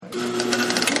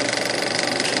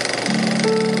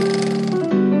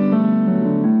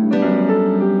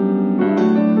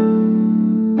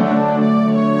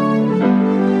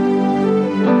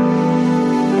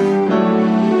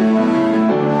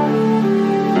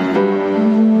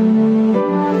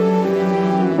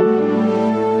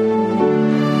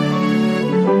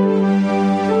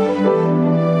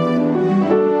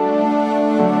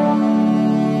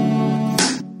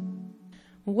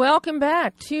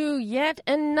back to yet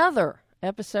another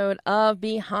episode of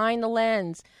Behind the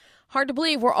Lens. Hard to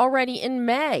believe we're already in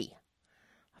May.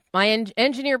 My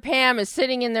engineer Pam is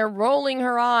sitting in there rolling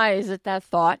her eyes at that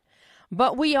thought,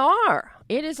 but we are.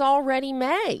 It is already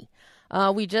May.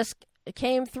 We just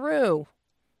came through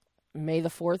May the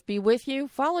 4th be with you,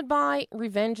 followed by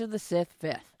Revenge of the Sith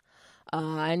 5th.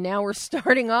 And now we're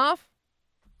starting off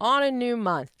on a new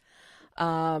month.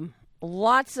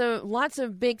 Lots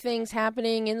of big things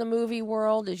happening in the movie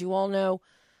world. As you all know,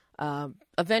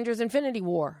 Avengers Infinity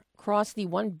War crossed the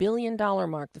 $1 billion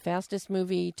mark, the first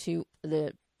movie to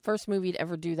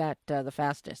ever do that, the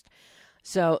fastest.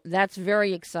 So that's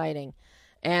very exciting.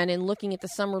 And in looking at the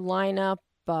summer lineup,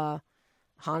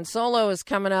 Han Solo is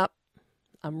coming up.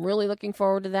 I'm really looking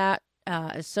forward to that,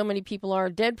 as so many people are.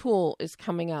 Deadpool is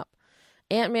coming up.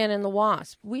 Ant-Man and the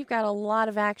Wasp. We've got a lot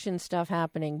of action stuff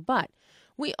happening, but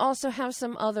we also have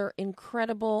some other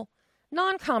incredible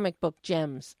non-comic book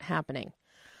gems happening.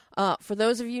 For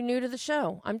those of you new to the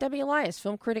show, I'm Debbie Elias,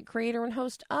 film critic, creator, and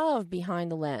host of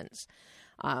Behind the Lens.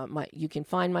 You can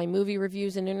find my movie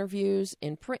reviews and interviews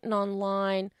in print and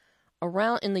online,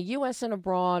 around in the U.S. and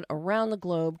abroad, around the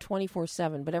globe,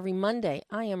 24/7. But every Monday,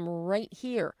 I am right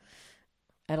here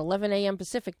at 11 a.m.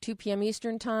 Pacific, 2 p.m.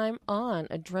 Eastern Time on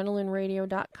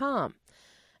adrenalineradio.com.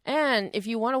 And if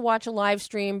you want to watch a live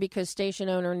stream, because station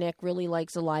owner Nick really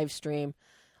likes a live stream,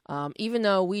 even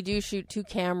though we do shoot to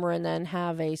camera and then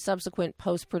have a subsequent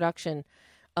post-production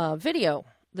video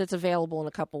that's available in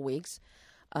a couple weeks,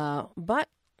 but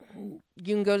you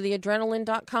can go to the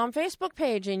adrenaline.com Facebook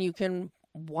page and you can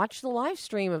watch the live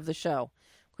stream of the show.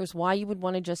 Of course, why you would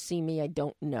want to just see me, I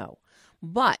don't know.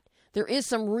 But there is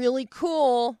some really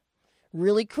cool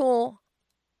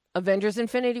Avengers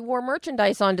Infinity War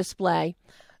merchandise on display,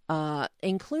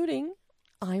 including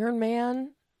Iron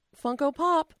Man Funko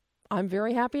Pop. I'm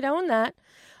very happy to own that.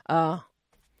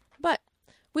 But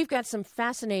we've got some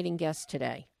fascinating guests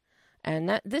today.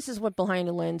 And this is what Behind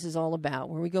the Lens is all about,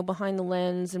 where we go behind the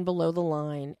lens and below the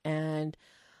line. And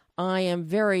I am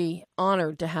very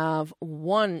honored to have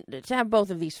both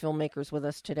of these filmmakers with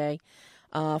us today.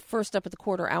 First up at the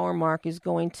quarter-hour mark is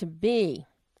going to be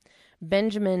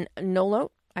Benjamin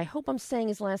Nolot. I hope I'm saying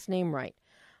his last name right,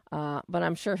 but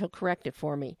I'm sure he'll correct it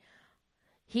for me.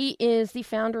 He is the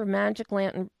founder of Magic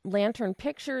Lantern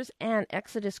Pictures and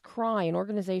Exodus Cry, an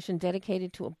organization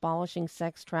dedicated to abolishing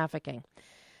sex trafficking.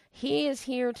 He is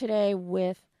here today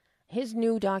with his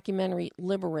new documentary,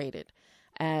 Liberated.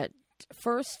 At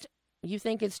first, you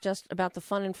think it's just about the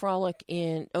fun and frolic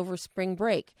over spring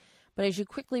break, but as you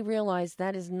quickly realize,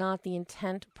 that is not the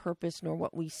intent, purpose, nor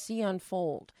what we see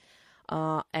unfold.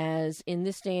 As in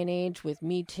this day and age with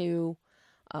Me Too,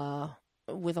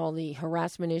 with all the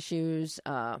harassment issues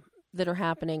that are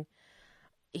happening,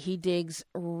 he digs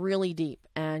really deep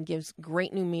and gives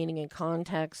great new meaning and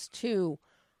context to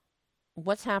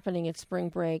what's happening at spring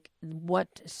break,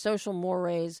 what social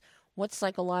mores, what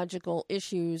psychological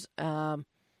issues,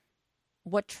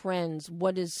 what trends,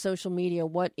 what is social media,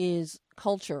 what is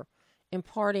culture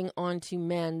imparting onto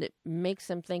men that makes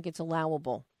them think it's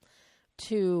allowable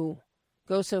to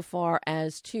go so far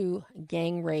as to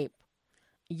gang rape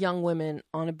young women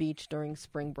on a beach during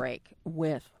spring break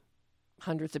with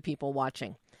hundreds of people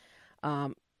watching.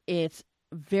 It's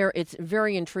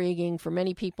very intriguing. For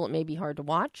many people, it may be hard to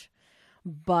watch,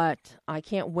 but I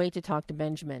can't wait to talk to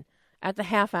Benjamin. At the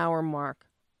half-hour mark,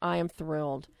 I am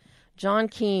thrilled. John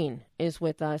Keane is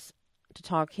with us to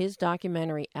talk his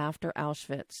documentary, After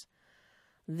Auschwitz.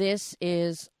 This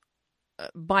is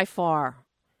by far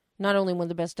not only one of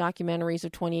the best documentaries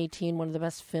of 2018, one of the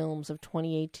best films of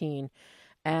 2018,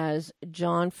 as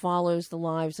John follows the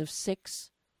lives of 6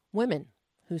 women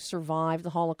who survived the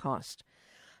Holocaust.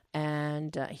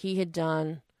 And he had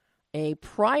done a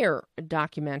prior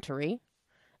documentary,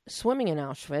 Swimming in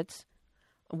Auschwitz,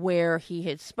 where he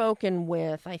had spoken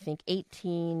with, I think,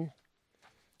 18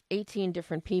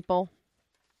 different people.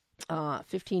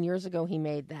 15 years ago, he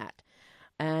made that.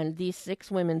 And these 6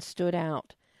 women stood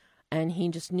out. And he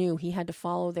just knew he had to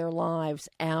follow their lives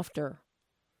after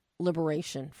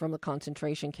liberation from the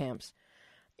concentration camps.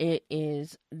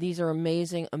 These are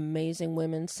amazing, amazing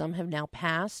women. Some have now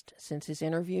passed since his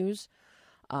interviews.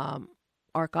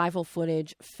 Archival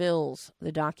footage fills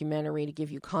the documentary to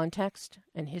give you context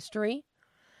and history.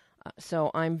 So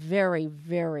I'm very,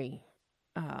 very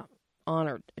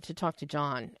honored to talk to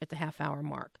John at the half-hour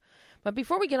mark. But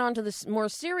before we get on to the more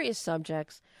serious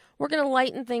subjects, we're going to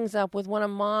lighten things up with one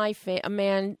of a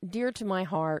man dear to my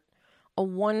heart, a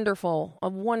wonderful,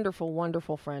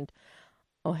 wonderful friend,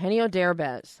 Eugenio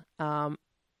Derbez.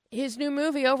 his new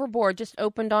movie, Overboard, just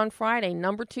opened on Friday.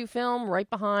 Number 2 film, right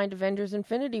behind Avengers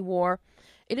Infinity War.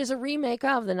 It is a remake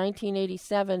of the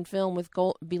 1987 film with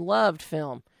beloved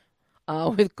film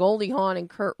with Goldie Hawn and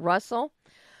Kurt Russell.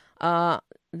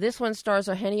 This one stars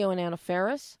Eugenio and Anna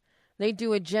Faris. They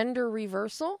do a gender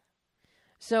reversal.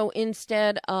 So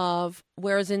instead of,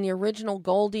 whereas in the original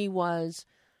Goldie was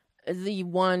the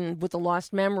one with the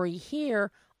lost memory,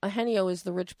 here Eugenio is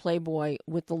the rich playboy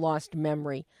with the lost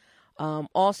memory.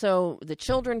 Also, the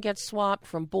children get swapped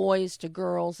from boys to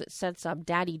girls. It sets up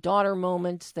daddy-daughter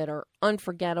moments that are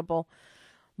unforgettable.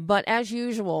 But as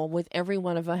usual, with every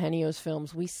one of Eugenio's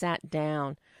films, we sat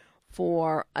down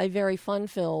for a very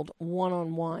fun-filled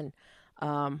one-on-one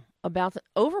about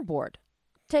Overboard.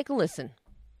 Take a listen.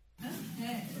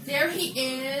 Okay. There he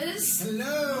is.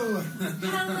 Hello.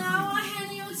 Hello,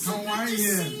 Eugenio. It's so How good are to you?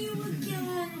 see you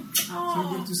again. Oh.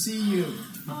 So good to see you.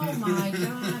 Oh, my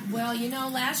God. Well,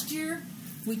 last year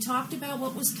we talked about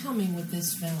what was coming with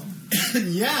this film.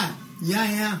 Yeah.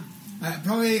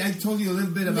 Probably I told you a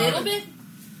little bit about it. A little bit?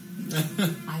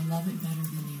 I love it better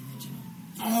than the original.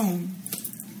 Oh,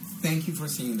 thank you for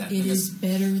saying that. It is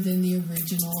better than the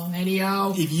original,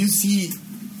 Eugenio. If you see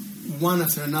one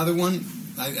after another one,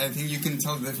 I think you can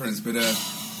tell the difference. But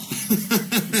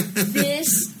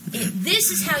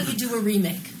This is how you do a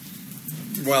remake.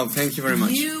 well, thank you very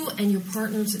much. You and your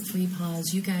partners at Three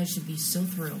Paws, you guys should be so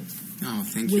thrilled. Oh,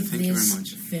 thank you. With Thank you very this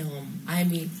much. film. I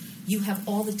mean, you have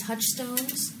all the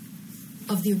touchstones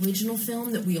of the original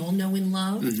film that we all know and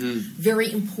love. Mm-hmm.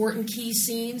 Very important key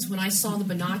scenes. When I saw the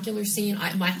binocular scene,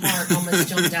 my heart almost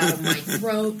jumped out of my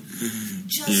throat.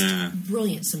 Just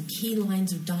brilliant. Some key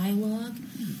lines of dialogue.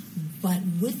 But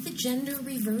with the gender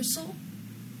reversal,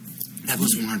 That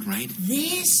was smart, right?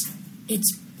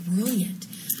 it's brilliant.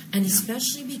 And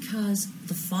especially because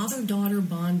the father-daughter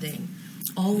bonding,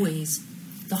 always,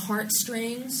 the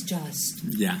heartstrings just...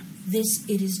 Yeah.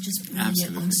 It is just brilliant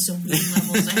Absolutely. on so many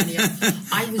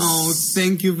levels. Oh,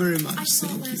 thank you very much. I saw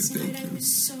Thank you, last thank night. you. I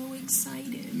was so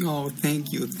excited. Oh,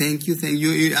 thank you.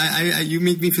 You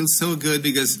make me feel so good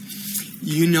because,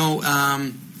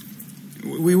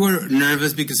 we were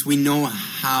nervous because we know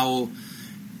how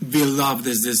beloved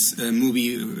is this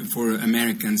movie for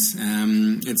Americans.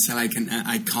 It's like an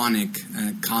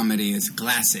iconic comedy. It's a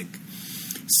classic.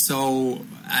 So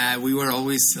we were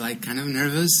always like kind of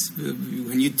nervous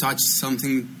when you touch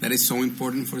something that is so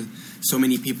important for so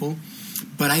many people.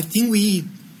 But I think we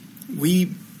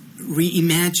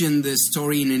reimagined the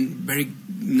story in a very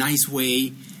nice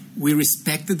way. We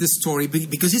respected the story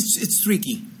because it's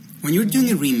tricky. When you're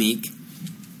doing a remake,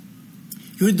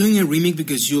 you're doing a remake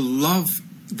because you love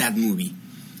that movie.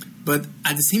 But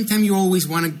at the same time, you always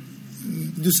want to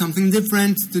do something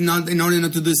different in order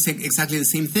not to do exactly the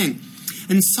same thing.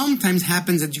 And sometimes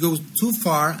happens that you go too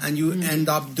far and you end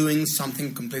up doing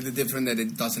something completely different that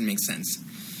it doesn't make sense.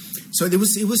 So it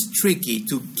was tricky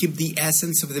to keep the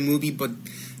essence of the movie, but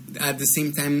at the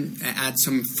same time add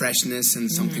some freshness and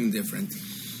something different.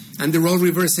 And the role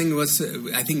reversing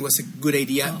I think was a good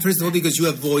idea. First of all, because you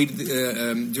avoid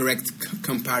direct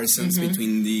comparisons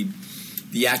between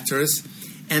the actors,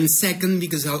 and second,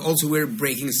 because also we're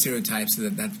breaking stereotypes.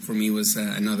 That for me was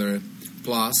another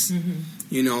plus.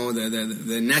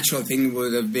 The natural thing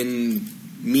would have been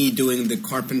me doing the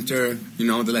carpenter, the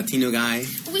Latino guy.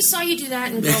 We saw you do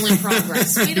that in Girl in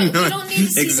Progress. We don't need to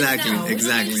see that now. Exactly. We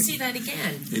don't need to see that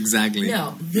again. Exactly.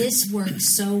 No, this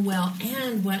works so well.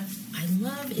 And what I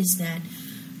love is that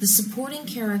the supporting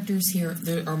characters here,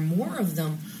 there are more of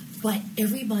them, but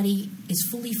everybody is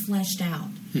fully fleshed out.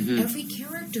 Every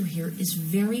character here is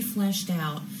very fleshed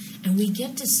out, and we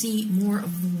get to see more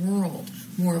of the world,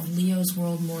 more of Leo's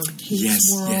world, more of Kate's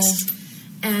world,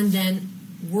 and then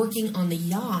working on the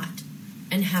yacht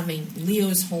and having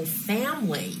Leo's whole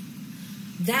family.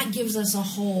 That gives us a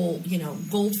whole,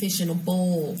 goldfish in a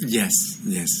bowl. Yes.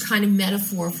 Kind of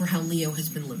metaphor for how Leo has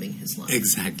been living his life.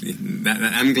 Exactly.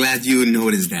 I'm glad you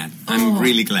noticed that. I'm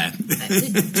really glad.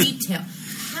 The detail.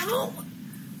 How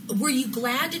were you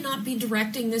glad to not be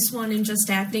directing this one and just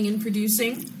acting and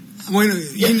producing? Well,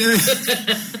 yes,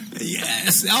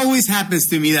 it always happens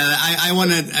to me that I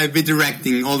want to be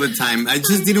directing all the time. I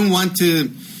just didn't want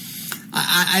to.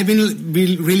 I've been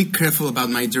really careful about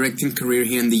my directing career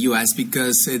here in the U.S.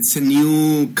 because it's a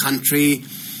new country,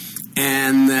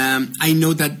 and I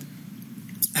know that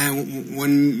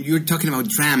when you're talking about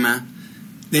drama,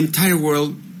 the entire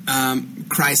world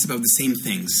cries about the same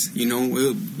things.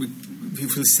 We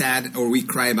feel sad or we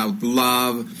cry about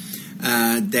love,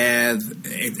 death,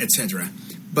 etc.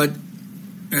 But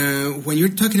when you're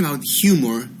talking about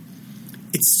humor,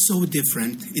 it's so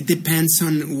different. It depends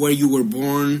on where you were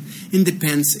born. It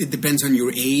depends on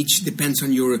your age. Depends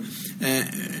on your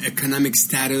economic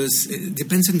status. It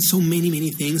depends on so many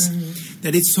things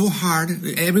that it's so hard.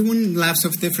 Everyone laughs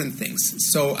off different things.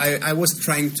 So I was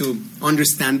trying to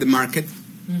understand the market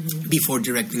before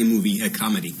directing a movie, a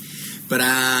comedy. But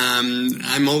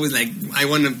I'm always like, I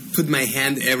want to put my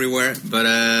hand everywhere. But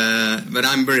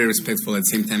I'm very respectful at the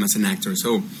same time as an actor.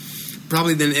 So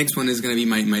probably the next one is going to be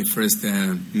my first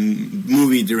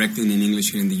movie directing in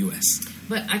English here in the U.S.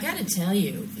 But I got to tell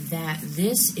you that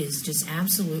this is just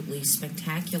absolutely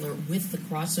spectacular with the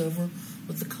crossover,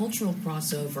 with the cultural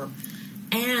crossover,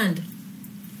 and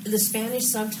the Spanish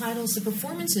subtitles. The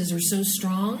performances are so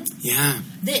strong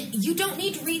that you don't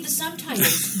need to read the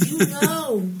subtitles. You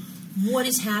know what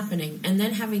is happening, and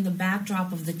then having the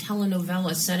backdrop of the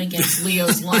telenovela set against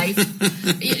Leo's life,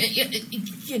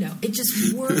 it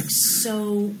just works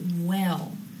so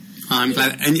well. I'm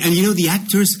glad, and the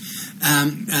actors,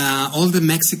 all the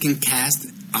Mexican cast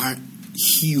are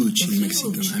huge in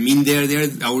Mexico. I mean, they're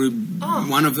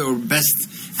one of our best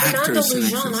actors.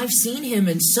 Fernando Lujan, I've seen him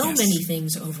in so many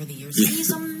things over the years. He's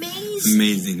amazing.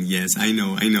 Amazing, yes, I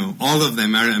know. All of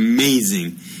them are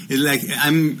amazing. It's like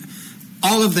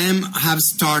all of them have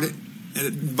starred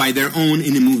by their own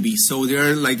in a movie, so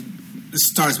they're like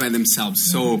stars by themselves.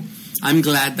 So I'm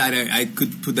glad that I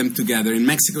could put them together. In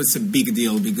Mexico, it's a big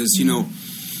deal because,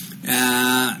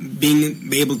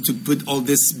 being able to put all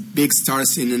these big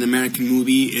stars in an American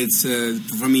movie,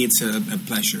 for me, it's a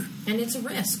pleasure. And it's a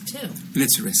risk, too. And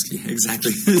it's a risk,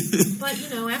 exactly. But,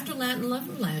 after Latin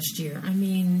Lover last year, I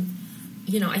mean,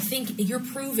 I think you're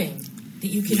proving that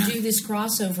you can do this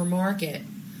crossover market,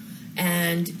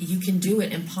 and you can do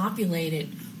it and populate it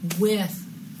with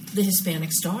the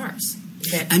Hispanic stars.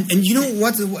 And you know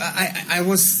what? I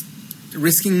was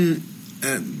risking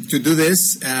to do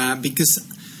this because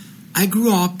I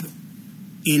grew up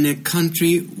in a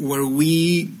country where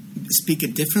we speak a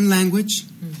different language.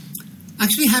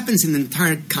 Actually happens in the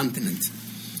entire continent.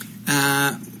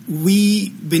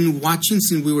 We've been watching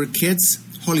since we were kids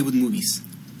Hollywood movies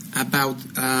about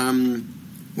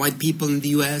white people in the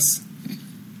U.S.,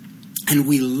 and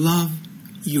we love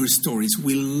your stories.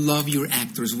 We love your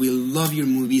actors. We love your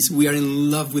movies. We are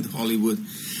in love with Hollywood.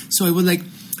 So I would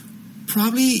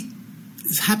probably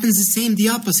it happens the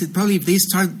opposite. Probably if they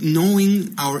start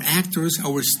knowing our actors,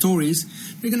 our stories,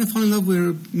 they're going to fall in love with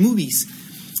our movies.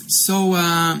 So,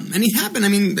 and it happened. I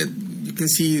mean, you can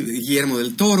see Guillermo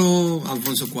del Toro,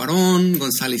 Alfonso Cuarón,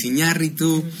 González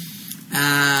Iñárritu.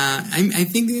 I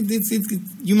think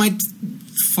you might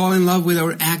fall in love with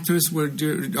our actors, our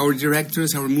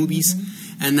directors, our movies,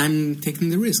 and I'm taking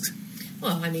the risks.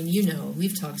 Well, I mean,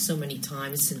 we've talked so many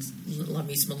times since La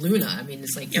Misma Luna. I mean,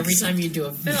 it's like every time you do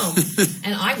a film,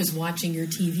 and I was watching your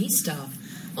TV stuff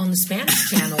on the Spanish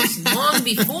channels long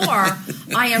before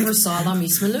I ever saw La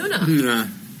Misma Luna. Yeah.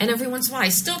 And every once in a while, I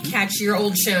still catch your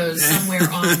old shows somewhere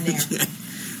on there.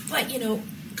 But,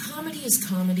 comedy is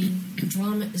comedy,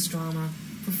 drama is drama,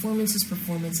 performance is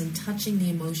performance, and touching the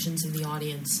emotions of the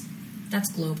audience,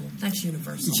 that's global, that's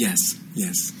universal.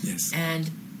 Yes. And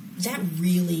that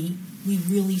we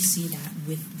really see that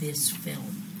with this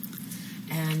film.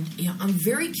 And, I'm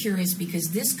very curious because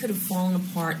this could have fallen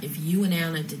apart if you and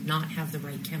Anna did not have the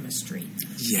right chemistry.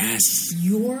 Yes.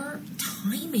 Your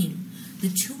timing, the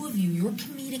two of you, your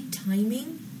comedic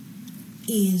timing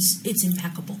it's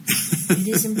impeccable. It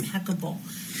is impeccable.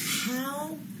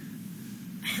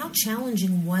 How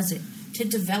challenging was it to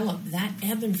develop that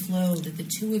ebb and flow that the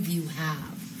two of you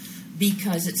have?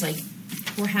 Because it's like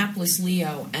poor hapless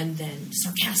Leo and then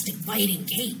sarcastic, biting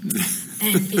Kate.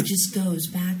 And it just goes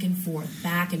back and forth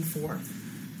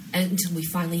until we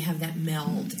finally have that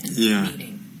meld and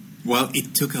meeting. Well,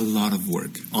 it took a lot of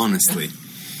work, honestly.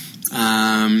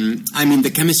 I mean,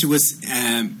 the chemistry was...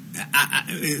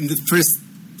 in the first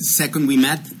second we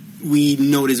met, we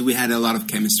noticed we had a lot of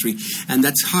chemistry. And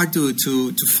that's hard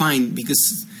to find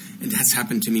because it has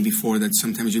happened to me before that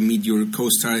sometimes you meet your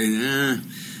co-star and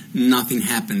nothing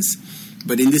happens.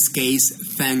 But in this case,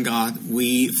 thank God,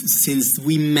 since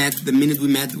we met, the minute we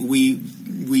met,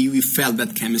 we felt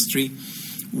that chemistry.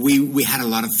 We had a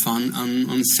lot of fun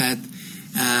on set.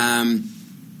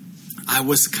 I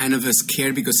was kind of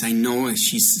scared because I know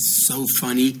she's so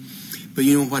funny. But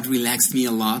you know what relaxed me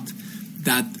a lot?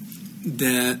 That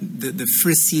the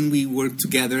first scene we worked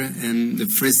together and the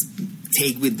first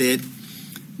take we did,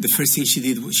 the first thing she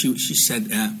did, she said,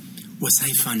 was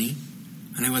I funny?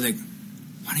 And I was like,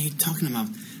 what are you talking about?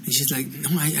 And she's like,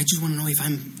 no, I just want to know if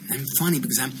I'm funny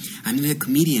because I'm a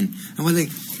comedian. I was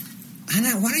like,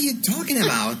 Anna, what are you talking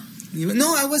about?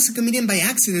 No, I was a comedian by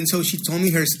accident. So she told me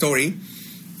her story.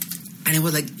 And I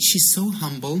was like, she's so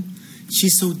humble,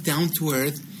 she's so down to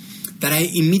earth, that I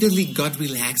immediately got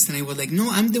relaxed, and I was like, no,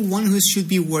 I'm the one who should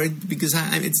be worried because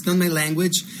it's not my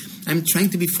language. I'm trying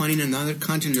to be funny in another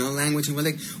country, another language. And we're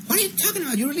like, what are you talking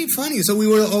about? You're really funny. So we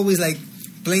were always like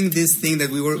playing this thing that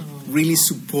we were really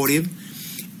supportive.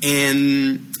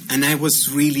 And I was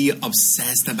really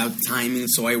obsessed about timing.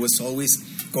 So I was always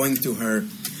going to her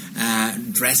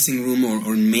dressing room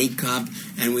or makeup.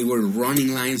 And we were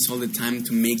running lines all the time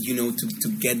to make, to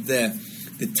get the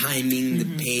timing, the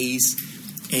pace.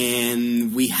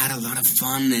 And we had a lot of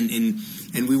fun.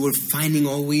 And we were finding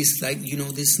always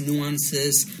these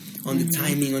nuances on the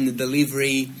timing, on the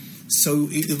delivery. So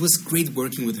it was great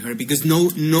working with her because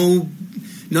not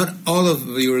all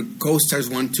of your co-stars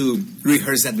want to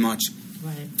rehearse that much.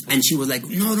 Right. And she was like,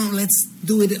 no, let's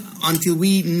do it until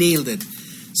we nailed it.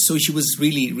 So she was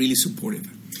really, really supportive.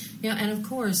 Yeah, and of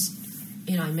course,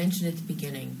 I mentioned at the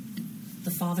beginning,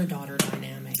 the father-daughter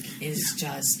dynamic is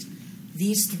just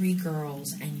these three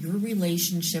girls and your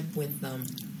relationship with them.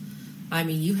 I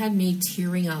mean, you had me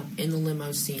tearing up in the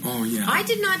limo scene. Oh, yeah. I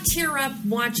did not tear up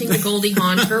watching the Goldie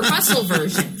Hawn, Kurt Russell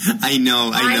version. I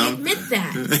know. I admit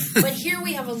that. But here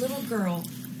we have a little girl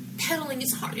pedaling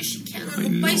as hard as she can on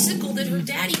the bicycle that her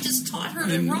daddy just taught her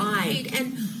to ride.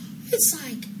 And it's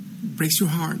like... breaks your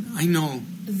heart. I know.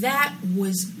 That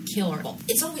was killer.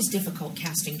 It's always difficult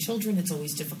casting children. It's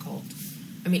always difficult.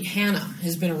 I mean, Hannah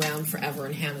has been around forever,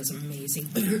 and Hannah's amazing.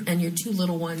 But your two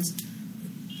little ones...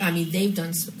 I mean, they've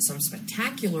done some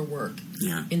spectacular work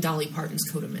in Dolly Parton's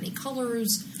Coat of Many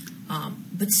Colors.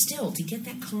 But still, to get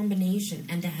that combination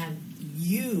and to have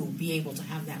you be able to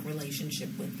have that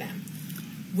relationship with them,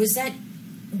 was that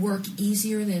work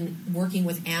easier than working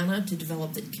with Anna to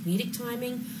develop the comedic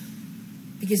timing?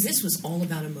 Because this was all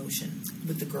about emotion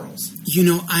with the girls.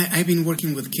 I've been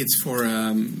working with kids for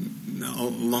a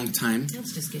long time.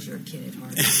 That's just because you're a kid at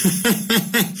heart.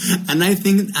 And I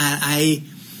think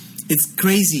it's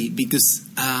crazy because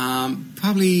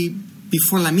probably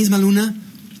before La Misma Luna,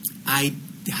 I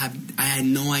had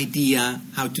no idea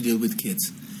how to deal with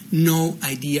kids. No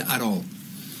idea at all.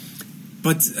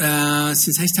 But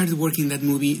since I started working that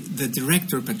movie, the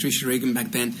director, Patricia Reagan,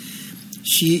 back then,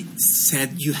 she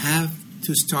said, you have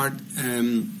to start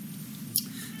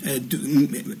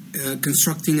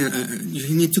constructing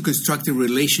you need to construct a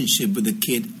relationship with the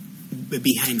kid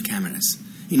behind cameras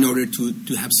in order to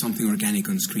have something organic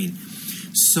on screen.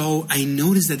 So I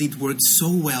noticed that it worked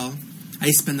so well.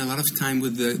 I spent a lot of time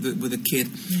with the kid,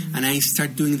 and I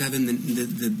started doing that in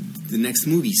the next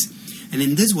movies. And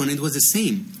in this one, it was the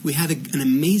same. We had an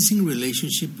amazing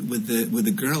relationship with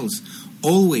the girls,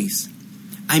 always.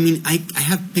 I mean, I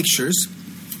have pictures.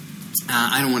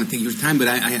 I don't want to take your time, but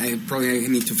I probably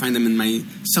need to find them in my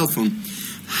cell phone.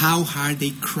 How hard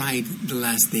they cried the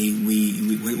last day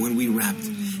when we wrapped.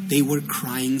 They were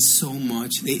crying so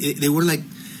much. They were like,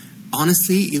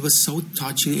 honestly, it was so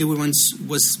touching. Everyone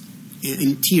was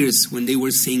in tears when they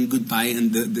were saying goodbye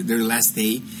on their last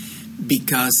day,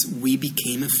 because we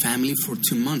became a family for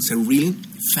 2 months, a real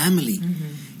family.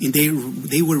 And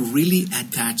they were really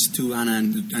attached to Anna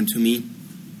and to me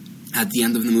at the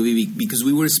end of the movie, because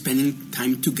we were spending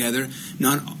time together,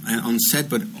 not on set,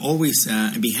 but always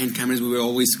behind cameras. We were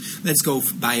always, let's go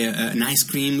buy an ice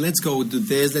cream, let's go do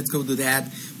this, let's go do that.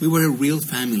 We were a real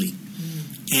family.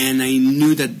 And I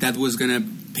knew that was going to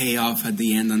pay off at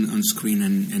the end on screen,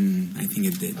 and I think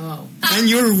it did. Oh. And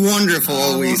you're wonderful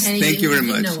always. Well, Thank you very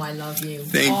much. You know I love you.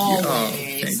 Thank always. you.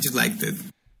 Oh, I just liked it.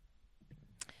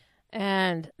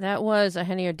 And that was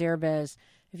Eugenio Derbez.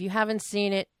 If you haven't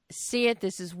seen it, see it.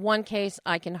 This is one case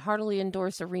I can heartily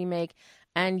endorse a remake.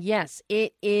 And yes,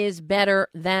 it is better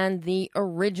than the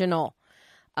original.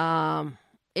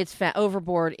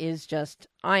 Overboard is just,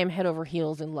 I am head over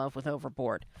heels in love with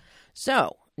Overboard.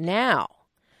 So now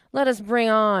let us bring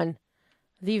on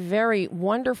the very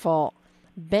wonderful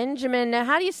Benjamin. Now,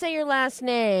 how do you say your last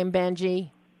name,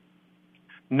 Benji?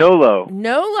 Nolo.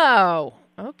 Nolo.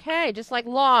 Okay, just like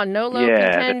Law, Nolo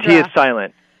Contendra. The T is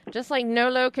silent. Just like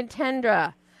Nolo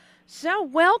Contendra. So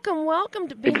welcome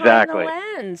to Behind the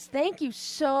Lens. Thank you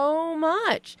so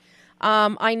much.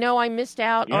 I know I missed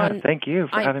out on... Yeah, thank you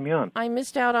for having me on. I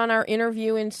missed out on our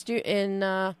interview last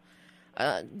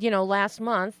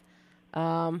month.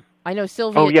 I know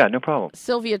Sylvia... Oh, yeah, no problem.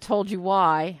 Sylvia told you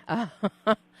why.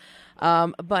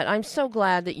 But I'm so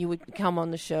glad that you would come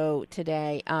on the show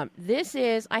today. This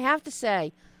is, I have to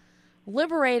say,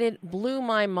 Liberated blew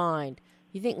my mind.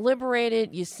 You think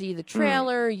Liberated, you see the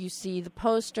trailer, you see the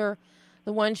poster,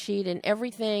 the one sheet and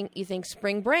everything. You think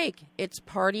Spring Break, it's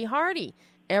party hardy.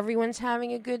 everyone's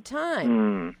having a good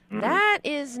time. That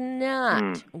is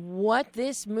not what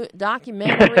this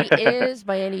documentary is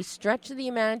by any stretch of the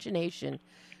imagination.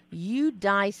 You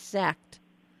dissect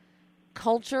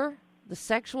culture, the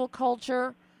sexual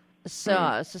culture,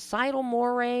 societal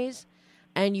mores,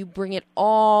 and you bring it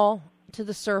all to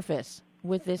the surface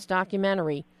with this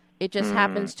documentary. It just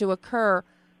happens to occur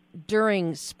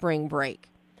during spring break.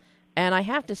 And I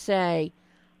have to say,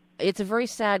 it's a very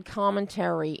sad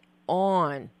commentary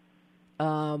on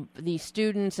the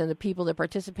students and the people that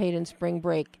participate in spring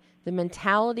break, the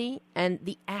mentality and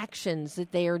the actions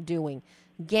that they are doing.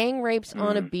 Gang rapes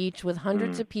on a beach with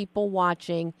hundreds of people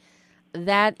watching,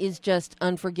 that is just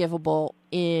unforgivable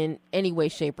in any way,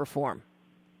 shape, or form.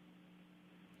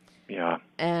 Yeah.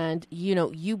 And,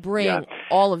 you bring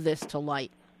all of this to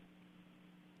light.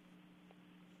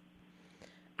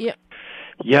 Yeah.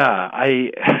 Yeah,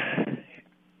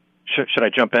 should I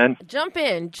jump in? Jump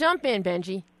in,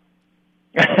 Benji.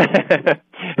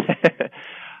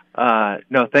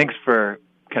 No, thanks for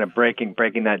kind of breaking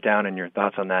that down and your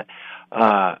thoughts on that.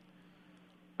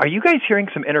 Are you guys hearing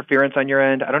some interference on your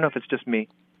end? I don't know if it's just me.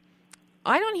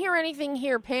 I don't hear anything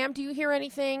here. Pam, do you hear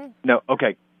anything? No.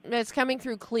 Okay. It's coming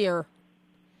through clear.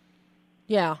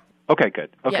 Yeah. Okay. Good.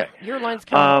 Okay. Yeah, your line's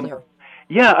coming clear.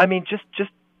 Yeah. I mean, just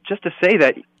to say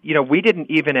that, we didn't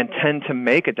even intend to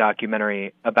make a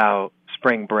documentary about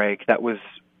spring break. That was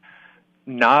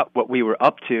not what we were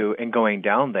up to in going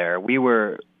down there. We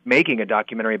were making a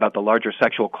documentary about the larger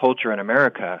sexual culture in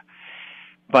America.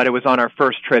 But it was on our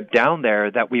first trip down there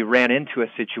that we ran into a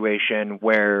situation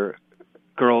where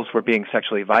girls were being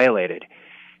sexually violated.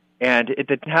 And it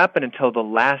didn't happen until the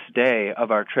last day of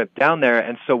our trip down there.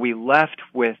 And so we left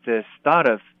with this thought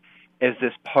of, is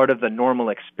this part of the normal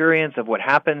experience of what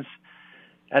happens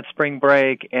at spring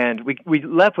break? And we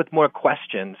left with more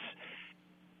questions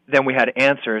than we had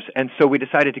answers. And so we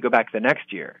decided to go back the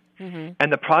next year. Mm-hmm.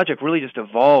 And the project really just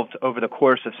evolved over the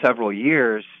course of several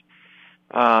years.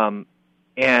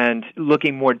 And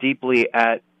looking more deeply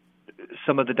at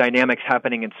some of the dynamics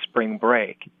happening in spring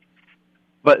break.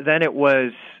 But then it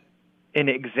was in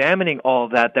examining all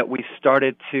of that we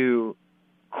started to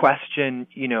question,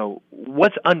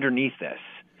 what's underneath this?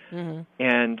 Mm-hmm.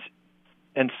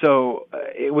 And so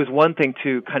it was one thing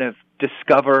to kind of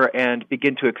discover and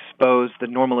begin to expose the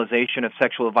normalization of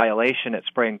sexual violation at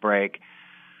spring break,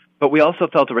 but we also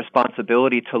felt a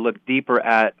responsibility to look deeper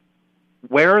at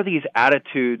where are these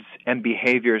attitudes and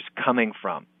behaviors coming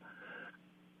from?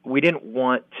 We didn't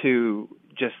want to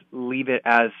just leave it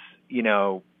as,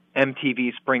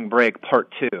 MTV Spring Break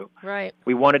Part 2. Right.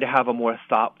 We wanted to have a more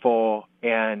thoughtful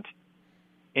and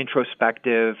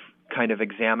introspective kind of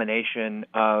examination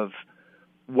of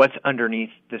what's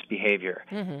underneath this behavior.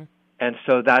 Mm-hmm. And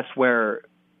so that's where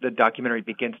the documentary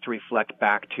begins to reflect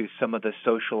back to some of the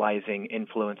socializing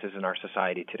influences in our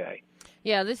society today.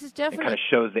 Yeah, this is definitely... It kind of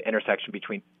shows the intersection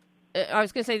between... I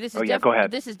was going to say, this is go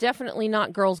ahead. This is definitely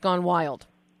not Girls Gone Wild.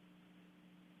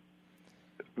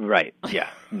 Right, yeah,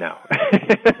 no.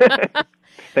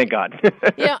 Thank God.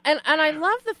 Yeah, and I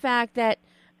love the fact that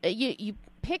you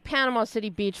pick Panama City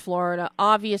Beach, Florida,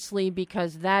 obviously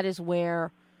because that is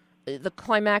where the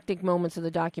climactic moments of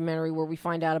the documentary where we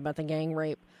find out about the gang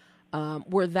rape,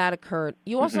 where that occurred.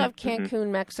 You also have Cancun,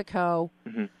 Mexico,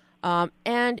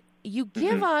 and you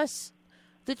give us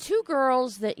the two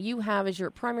girls that you have as your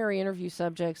primary interview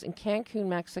subjects in Cancun,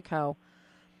 Mexico.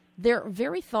 They're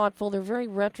very thoughtful. They're very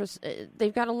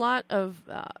they've got a lot of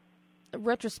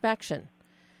retrospection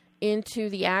into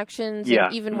the actions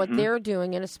and even what they're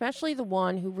doing, and especially the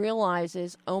one who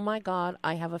realizes, oh my God,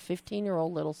 I have a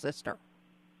 15-year-old little sister.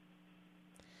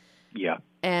 Yeah.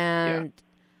 And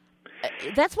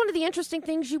that's one of the interesting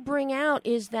things you bring out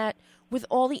is that with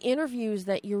all the interviews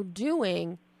that you're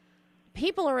doing,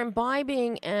 people are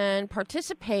imbibing and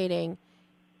participating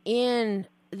in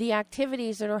the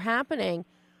activities that are happening,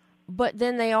 but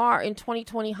then they are, in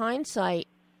 2020 hindsight,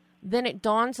 then it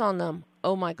dawns on them,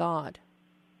 oh my God,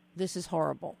 this is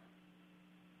horrible.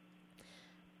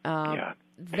 That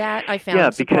I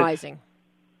found surprising.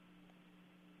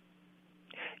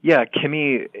 Yeah,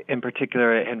 Kimmy in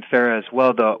particular and Farah as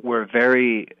well, though, were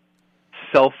very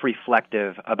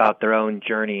self-reflective about their own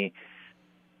journey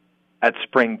at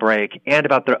spring break and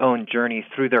about their own journey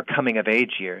through their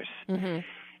coming-of-age years. Mm-hmm.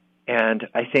 And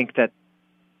I think that,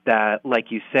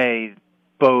 like you say,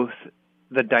 both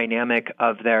the dynamic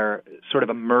of their sort of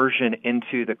immersion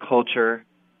into the culture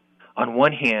on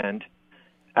one hand,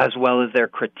 as well as their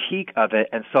critique of it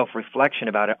and self-reflection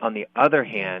about it on the other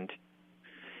hand,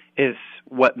 is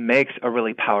what makes a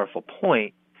really powerful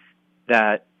point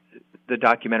that the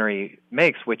documentary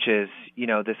makes, which is,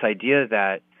 this idea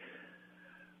that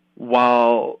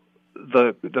while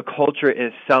the culture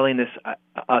is selling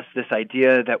us this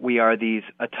idea that we are these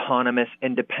autonomous,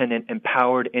 independent,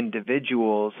 empowered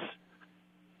individuals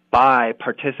by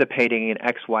participating in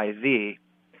XYZ,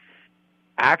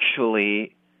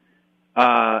 actually,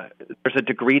 there's a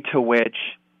degree to which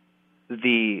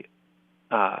the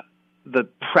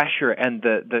pressure and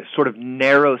the sort of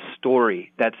narrow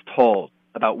story that's told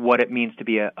about what it means to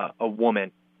be a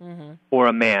woman or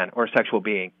a man or a sexual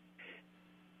being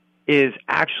is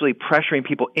actually pressuring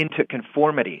people into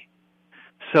conformity.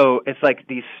 So it's like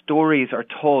these stories are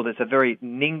told. It's a very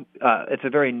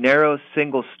narrow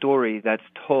single story that's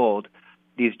told.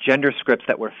 These gender scripts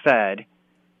that we're fed,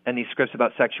 and these scripts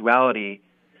about sexuality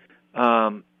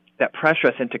that pressure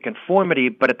us into conformity,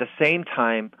 but at the same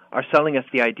time are selling us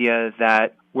the idea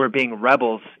that we're being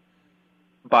rebels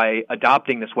by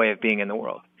adopting this way of being in the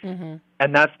world. Mm-hmm.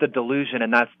 And that's the delusion,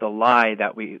 and that's the lie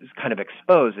that we kind of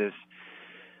expose is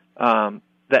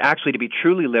that actually to be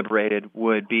truly liberated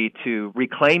would be to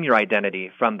reclaim your identity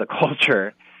from the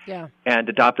culture and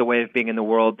adopt a way of being in the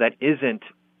world that isn't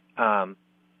kind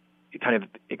of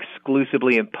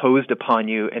exclusively imposed upon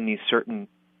you in these certain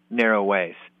narrow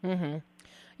ways. Mm-hmm.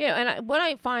 Yeah, and what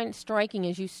I find striking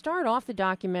is you start off the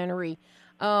documentary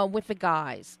with the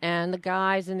guys and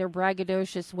their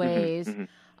braggadocious ways,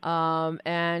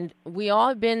 and we all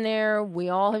have been there. We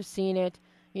all have seen it.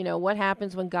 You know, what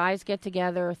happens when guys get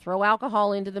together, throw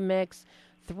alcohol into the mix,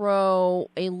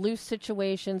 throw a loose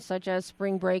situation such as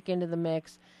spring break into the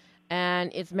mix,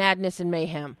 and it's madness and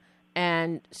mayhem.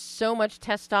 And so much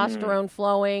testosterone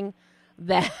flowing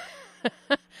that,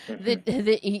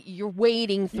 that you're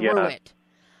wading through it.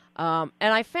 And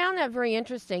I found that very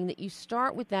interesting that you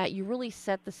start with that. You really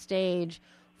set the stage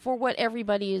for what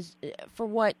for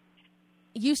what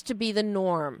used to be the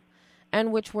norm,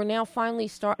 and which we're now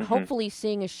finally hopefully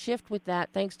seeing a shift with that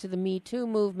thanks to the Me Too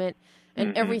movement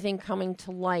and everything coming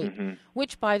to light,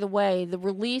 which, by the way, the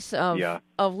release of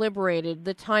Liberated,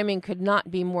 the timing could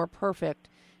not be more perfect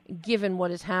given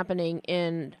what is happening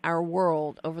in our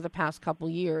world over the past couple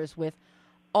years with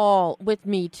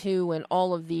Me Too and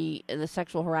all of the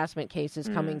sexual harassment cases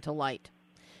coming to light.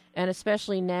 And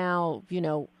especially now,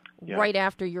 right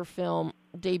after your film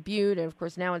debuted, and of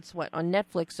course now it's on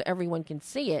Netflix so everyone can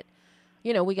see it,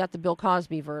 we got the Bill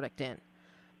Cosby verdict in.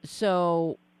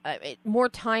 So more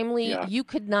timely, you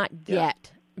could not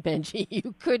get, Benji.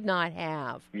 You could not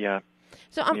have. Yeah.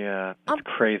 So it's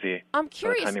crazy. I'm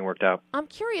curious. How the timing worked out. I'm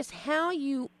curious how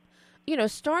you,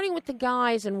 starting with the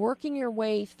guys and working your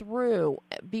way through,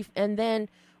 and then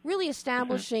really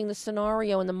establishing the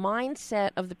scenario and the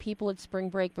mindset of the people at Spring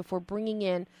Break before bringing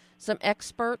in some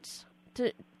experts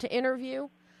to interview.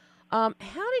 How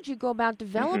did you go about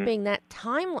developing that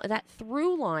that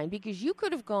through line? Because you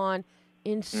could have gone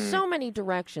in so many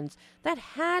directions. That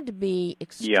had to be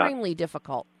extremely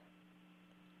difficult.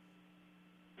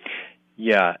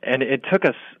 Yeah, and it took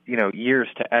us, years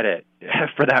to edit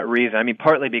for that reason. I mean,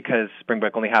 partly because Spring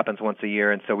Break only happens once a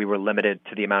year, and so we were limited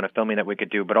to the amount of filming that we could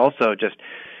do, but also just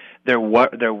there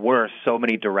were so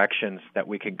many directions that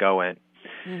we could go in.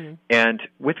 Mm-hmm. And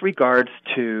with regards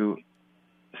to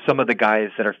some of the guys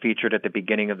that are featured at the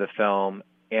beginning of the film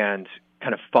and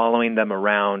kind of following them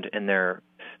around in their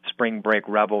Spring Break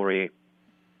revelry,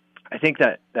 I think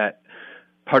that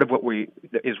part of what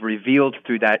is revealed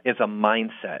through that is a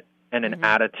mindset and an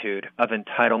attitude of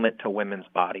entitlement to women's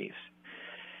bodies.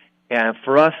 And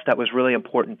for us, that was really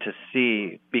important to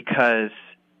see because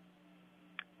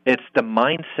it's the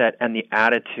mindset and the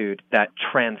attitude that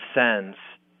transcends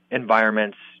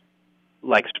environments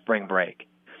like Spring Break.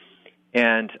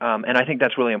 And I think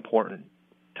that's really important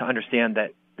to understand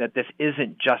that this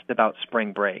isn't just about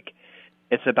Spring Break.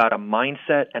 It's about a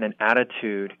mindset and an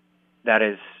attitude that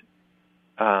is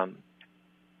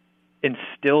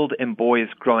instilled in boys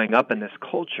growing up in this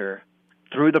culture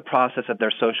through the process of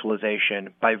their socialization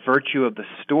by virtue of the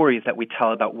stories that we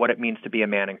tell about what it means to be a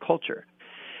man in culture.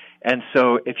 And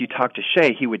so if you talk to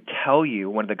Shay, he would tell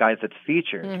you, one of the guys that's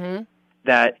featured,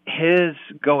 that his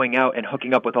going out and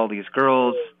hooking up with all these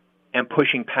girls and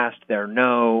pushing past their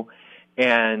no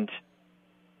and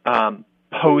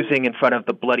posing in front of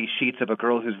the bloody sheets of a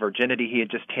girl whose virginity he had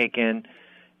just taken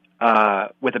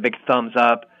with a big thumbs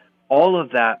up, all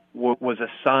of that was a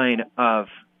sign of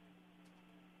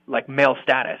like male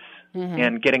status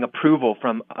and getting approval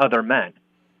from other men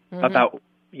about,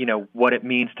 what it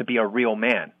means to be a real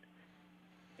man.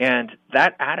 And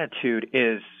that attitude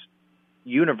is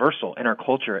universal in our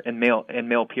culture and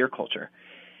male peer culture.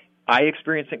 I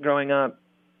experienced it growing up.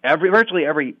 Virtually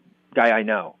every guy I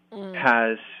know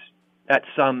has, at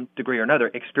some degree or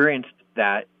another, experienced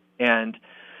that. And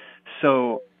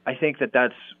so I think that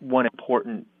that's one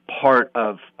important part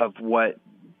of what,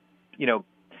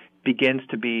 begins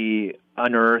to be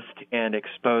unearthed and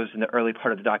exposed in the early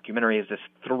part of the documentary is this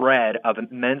thread of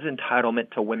men's entitlement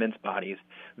to women's bodies,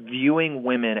 viewing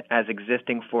women as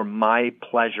existing for my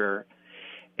pleasure.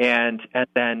 And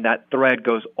then that thread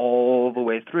goes all the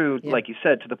way through, like you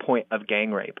said, to the point of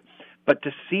gang rape. But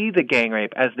to see the gang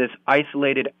rape as this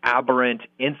isolated, aberrant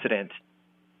incident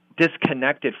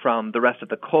disconnected from the rest of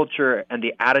the culture and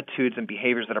the attitudes and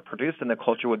behaviors that are produced in the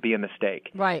culture would be a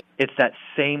mistake. Right. It's that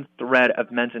same thread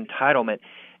of men's entitlement.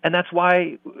 And that's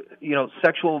why,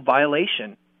 sexual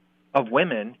violation of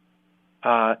women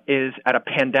is at a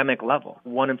pandemic level.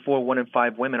 1 in 4, 1 in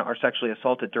 5 women are sexually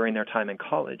assaulted during their time in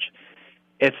college.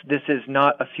 This is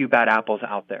not a few bad apples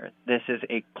out there. This is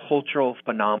a cultural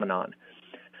phenomenon.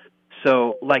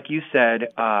 So, like you said,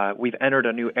 we've entered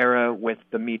a new era with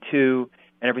the Me Too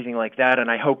and everything like that, and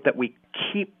I hope that we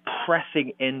keep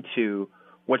pressing into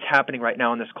what's happening right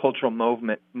now in this cultural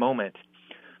moment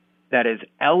that is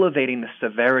elevating the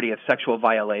severity of sexual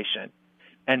violation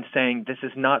and saying this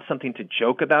is not something to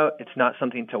joke about, it's not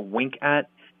something to wink at,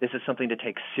 this is something to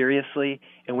take seriously,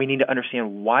 and we need to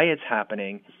understand why it's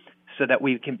happening so that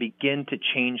we can begin to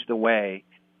change the way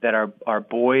that our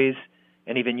boys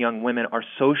and even young women are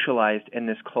socialized in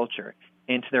this culture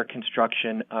into their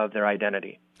construction of their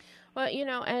identity. Well,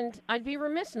 and I'd be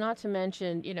remiss not to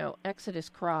mention, Exodus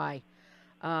Cry,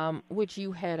 which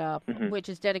you head up, which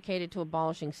is dedicated to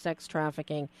abolishing sex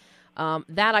trafficking.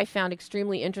 That I found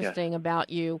extremely interesting about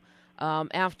you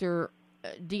after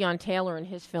Deon Taylor and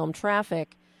his film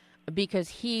Traffic, because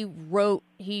he wrote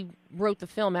the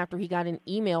film after he got an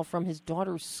email from his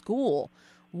daughter's school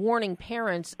warning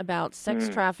parents about sex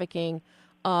trafficking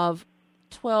of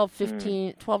 12 to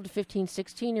 15,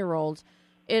 16-year-olds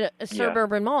in a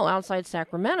suburban mall outside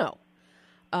Sacramento.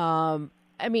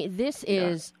 This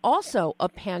is also a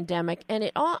pandemic,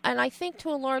 and I think to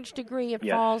a large degree it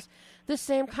follows the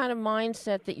same kind of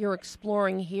mindset that you're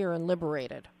exploring here in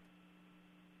Liberated.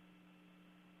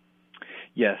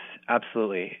 Yes,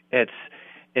 absolutely. It's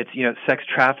sex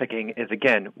trafficking is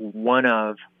again one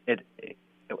of it.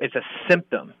 It's a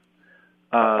symptom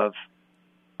of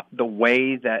the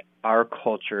way that our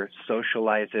culture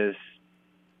socializes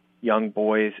young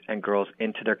boys and girls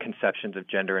into their conceptions of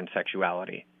gender and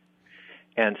sexuality.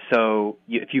 And so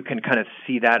if you can kind of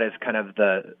see that as kind of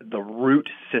the root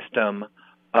system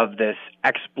of this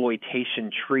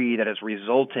exploitation tree that is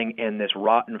resulting in this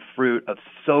rotten fruit of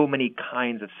so many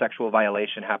kinds of sexual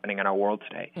violation happening in our world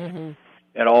today. Mm-hmm.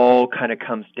 It all kind of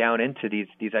comes down into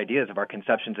these ideas of our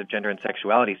conceptions of gender and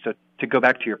sexuality. So to go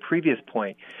back to your previous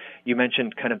point, you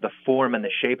mentioned kind of the form and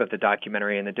the shape of the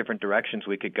documentary and the different directions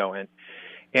we could go in.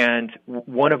 And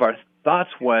one of our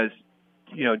thoughts was,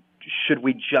 should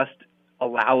we just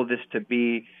allow this to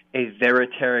be a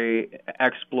veritarian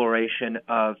exploration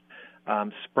of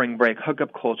spring break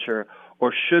hookup culture,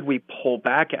 or should we pull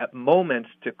back at moments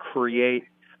to create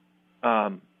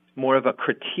more of a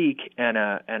critique and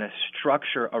a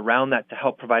structure around that to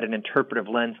help provide an interpretive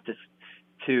lens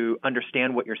to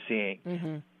understand what you're seeing?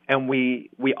 Mm-hmm. And we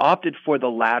opted for the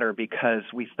latter because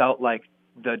we felt like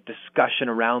the discussion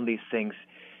around these things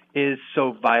is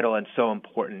so vital and so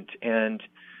important. And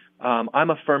I'm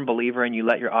a firm believer in you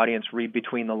let your audience read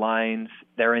between the lines.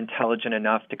 They're intelligent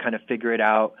enough to kind of figure it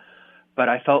out. But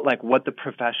I felt like what the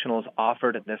professionals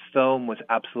offered in this film was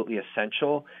absolutely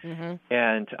essential,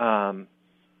 and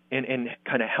in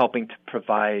kind of helping to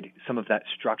provide some of that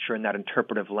structure and that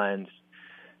interpretive lens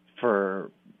for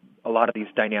a lot of these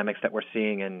dynamics that we're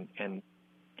seeing, and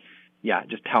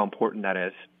just how important that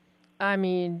is. I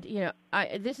mean,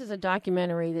 this is a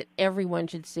documentary that everyone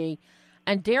should see,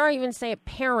 and dare I even say it,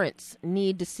 parents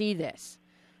need to see this.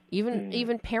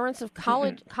 Even parents of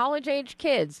college-age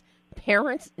kids.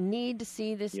 Parents need to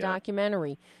see this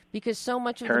documentary because so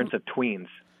much of parents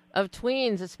of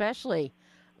tweens especially,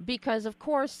 because of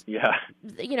course,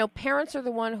 parents are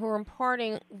the one who are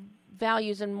imparting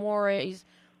values and mores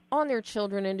on their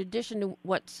children in addition to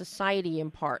what society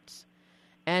imparts.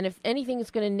 And if anything is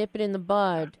going to nip it in the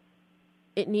bud,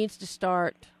 it needs to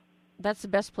start. That's the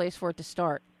best place for it to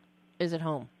start, is at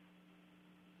home.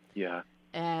 Yeah.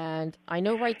 And I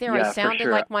know right there I sounded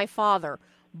like my father.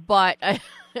 But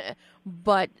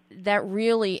that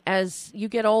really, as you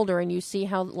get older and you see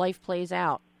how life plays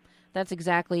out, that's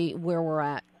exactly where we're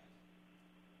at.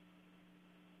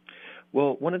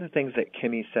 Well, one of the things that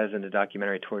Kimmy says in the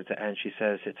documentary towards the end, she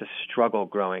says it's a struggle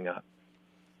growing up.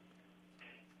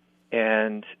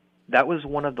 And that was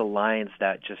one of the lines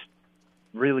that just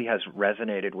really has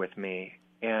resonated with me,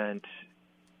 and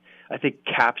I think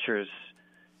captures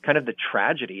kind of the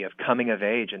tragedy of coming of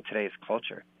age in today's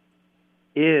culture.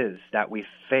 is that we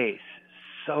face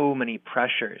so many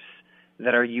pressures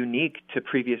that are unique to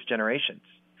previous generations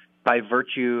by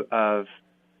virtue of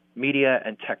media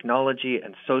and technology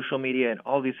and social media and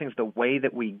all these things. The way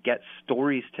that we get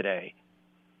stories today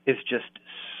is just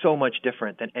so much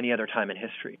different than any other time in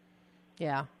history.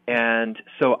 Yeah. And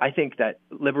so I think that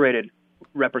Liberated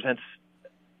represents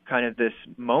kind of this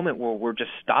moment where we're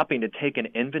just stopping to take an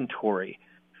inventory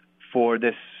for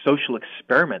this social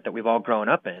experiment that we've all grown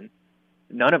up in,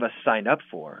 none of us signed up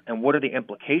for, and what are the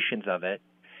implications of it.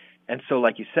 And so,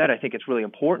 like you said, I think it's really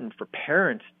important for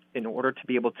parents, in order to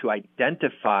be able to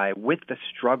identify with the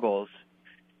struggles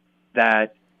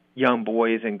that young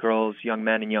boys and girls, young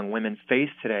men and young women face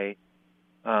today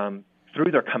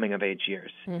through their coming-of-age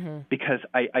years. Mm-hmm. Because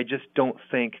I just don't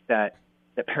think that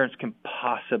parents can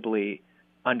possibly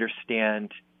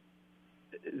understand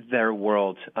their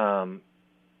world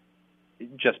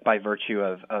just by virtue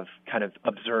of kind of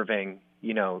observing.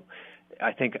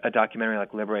 I think a documentary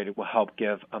like Liberated will help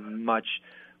give a much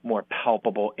more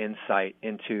palpable insight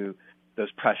into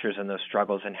those pressures and those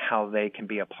struggles and how they can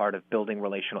be a part of building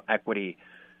relational equity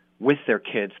with their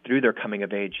kids through their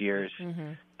coming-of-age years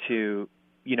mm-hmm. to,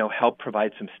 help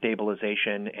provide some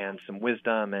stabilization and some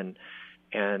wisdom and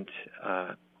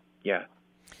yeah.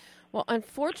 Well,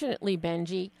 unfortunately,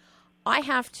 Benji, I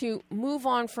have to move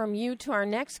on from you to our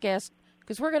next guest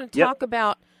because we're going to talk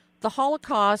about the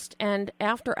Holocaust and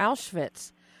after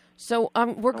Auschwitz. So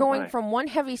we're going from one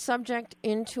heavy subject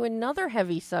into another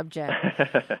heavy subject.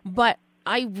 But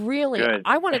I really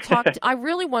want to I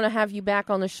really want to have you back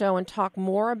on the show and talk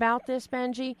more about this,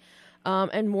 Benji,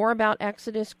 and more about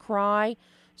Exodus Cry.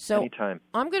 So anytime.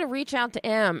 I'm going to reach out to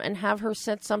Em and have her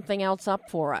set something else up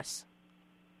for us.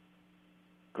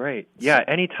 Great. Yeah,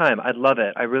 anytime. I'd love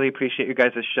it. I really appreciate you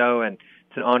guys' show, and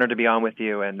it's an honor to be on with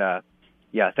you. And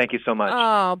thank you so much.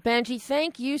 Oh, Benji,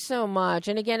 thank you so much.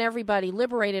 And again, everybody,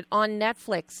 Liberated on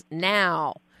Netflix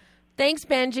now. Thanks,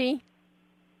 Benji.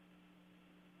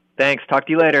 Thanks. Talk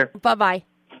to you later. Bye-bye.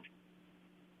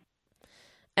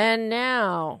 And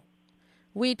now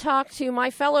we talk to my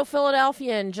fellow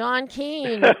Philadelphian, John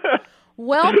Keene.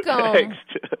 Welcome. Thanks.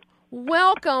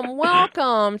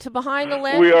 Welcome to Behind the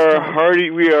Lens. We are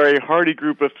a hearty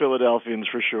group of Philadelphians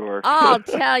for sure. I'll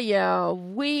tell you,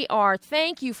 we are.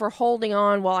 Thank you for holding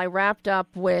on while I wrapped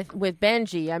up with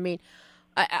Benji. I mean,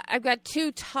 I've got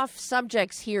two tough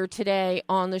subjects here today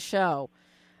on the show.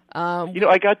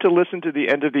 I got to listen to the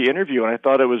end of the interview, and I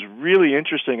thought it was really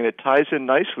interesting, and it ties in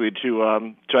nicely to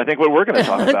I think what we're going to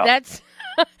talk about. That's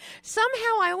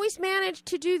somehow I always manage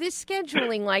to do this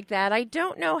scheduling like that. I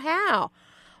don't know how.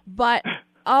 But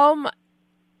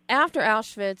after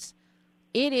Auschwitz,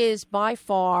 it is by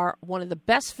far one of the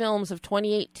best films of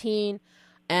 2018,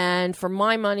 and for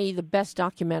my money, the best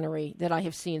documentary that I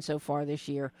have seen so far this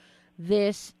year.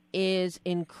 This is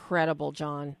incredible,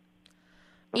 John.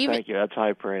 Well, thank you. That's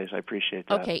high praise. I appreciate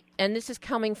that. Okay, and this is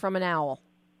coming from an owl,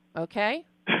 okay?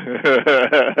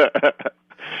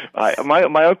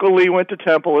 My Uncle Lee went to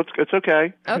Temple. It's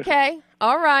okay. Okay,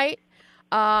 all right.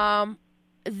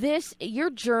 Your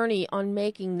journey on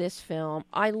making this film,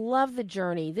 I love the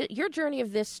journey. Your journey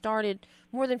of this started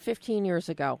more than 15 years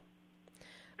ago.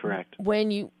 Correct. When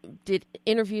you did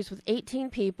interviews with 18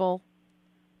 people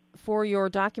for your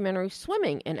documentary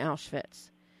Swimming in Auschwitz.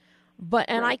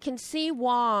 And I can see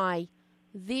why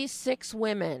these six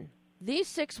women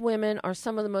are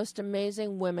some of the most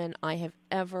amazing women I have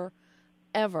ever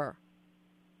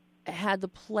had the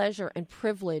pleasure and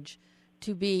privilege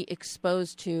to be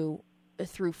exposed to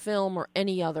through film or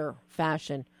any other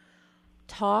fashion.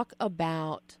 Talk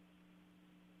about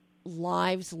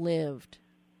lives lived.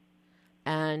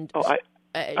 And I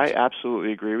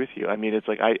absolutely agree with you. I mean, it's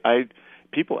like I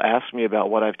people ask me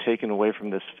about what I've taken away from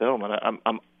this film, and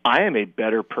I am a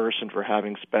better person for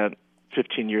having spent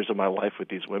 15 years of my life with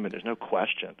these women. There's no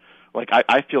question. Like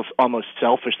I feel almost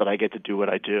selfish that I get to do what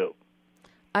I do.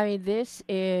 I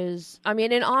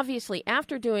mean, and obviously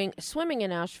after doing Swimming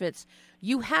in Auschwitz,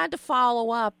 you had to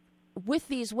follow up with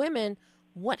these women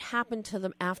what happened to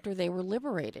them after they were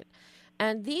liberated.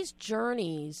 And these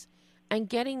journeys and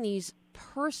getting these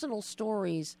personal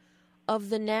stories of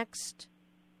the next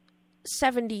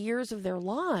 70 years of their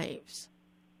lives,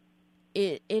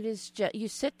 it is just, you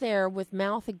sit there with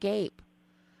mouth agape.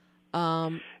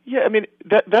 Yeah, I mean,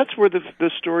 that's where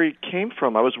the story came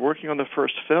from. I was working on the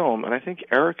first film, and I think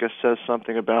Erica says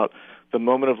something about the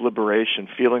moment of liberation,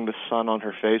 feeling the sun on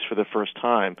her face for the first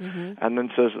time, mm-hmm. and then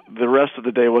says the rest of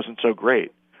the day wasn't so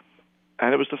great.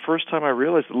 And it was the first time I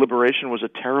realized that liberation was a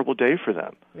terrible day for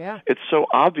them. Yeah. It's so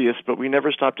obvious, but we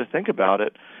never stop to think about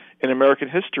it. In American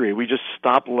history, we just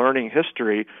stopped learning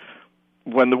history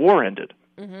when the war ended.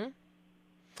 Mm-hmm.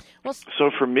 Well, so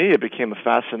for me, it became a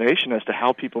fascination as to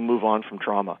how people move on from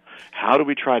trauma. How do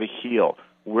we try to heal?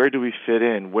 Where do we fit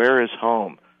in? Where is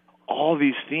home? All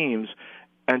these themes,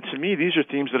 and to me, these are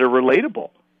themes that are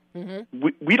relatable. Mm-hmm.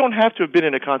 We don't have to have been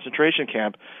in a concentration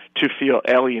camp to feel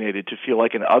alienated, to feel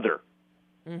like an other.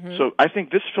 Mm-hmm. So I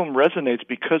think this film resonates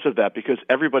because of that, because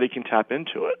everybody can tap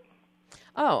into it.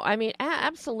 Oh, I mean,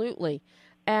 absolutely.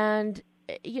 And,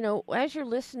 you know, as you're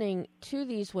listening to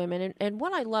these women, and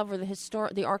what I love are the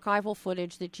archival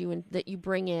footage that you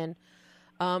bring in.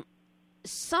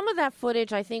 Some of that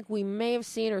footage I think we may have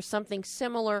seen or something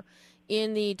similar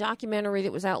in the documentary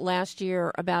that was out last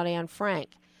year about Anne Frank,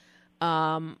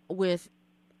 with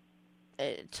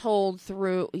told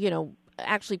through, you know,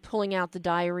 actually pulling out the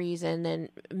diaries and then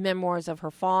memoirs of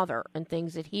her father and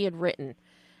things that he had written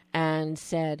and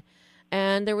said.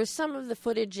 And there was some of the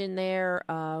footage in there,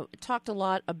 talked a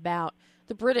lot about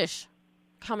the British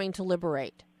coming to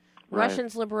liberate. Right.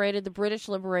 Russians liberated, the British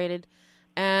liberated,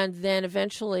 and then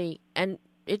eventually, and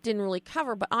it didn't really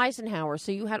cover, but Eisenhower.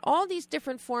 So you had all these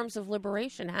different forms of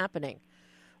liberation happening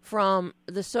from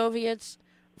the Soviets,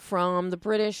 from the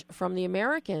British, from the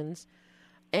Americans.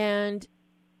 And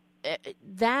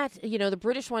that, you know, the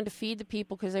British wanted to feed the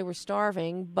people because they were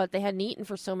starving, but they hadn't eaten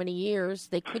for so many years.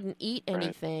 They couldn't eat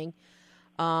anything.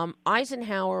 Right.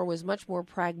 Eisenhower was much more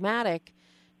pragmatic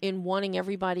in wanting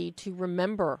everybody to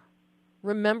remember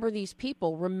these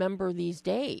people, remember these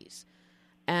days.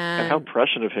 And how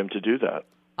prescient of him to do that.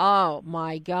 Oh,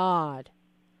 my God.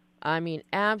 I mean,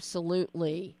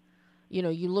 absolutely. You know,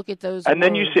 you look at those and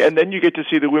then you get to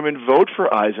see the women vote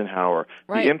for Eisenhower.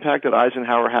 Right. The impact that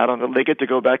Eisenhower had on them. They get to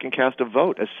go back and cast a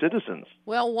vote as citizens.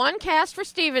 Well, one cast for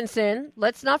Stevenson.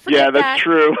 Let's not forget that. Yeah, that's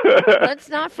true. Let's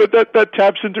not But that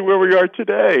taps into where we are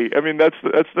today. I mean, that's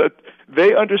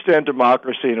they understand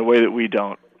democracy in a way that we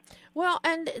don't. Well,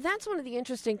 and that's one of the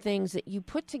interesting things that you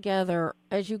put together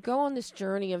as you go on this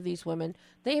journey of these women.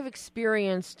 They have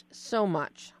experienced so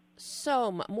much,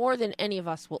 more than any of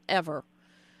us will ever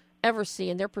see,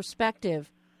 and their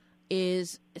perspective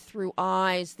is through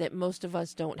eyes that most of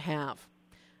us don't have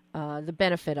the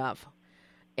benefit of.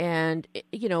 And,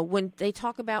 you know, when they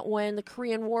talk about when the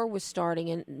Korean War was starting,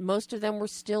 and most of them were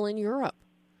still in Europe.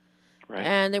 Right.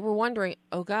 And they were wondering,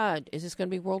 oh, God, is this going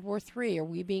to be World War III? Are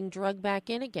we being drugged back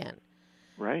in again?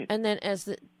 Right. And then as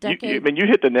the decade... you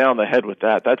hit the nail on the head with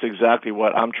that. That's exactly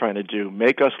what I'm trying to do.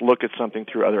 Make us look at something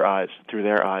through their eyes.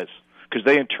 Because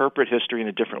they interpret history in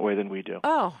a different way than we do.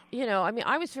 Oh, you know, I mean,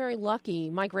 I was very lucky.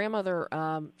 My grandmother,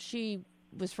 she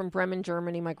was from Bremen,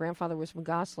 Germany. My grandfather was from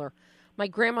Goslar. My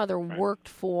grandmother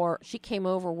she came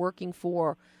over working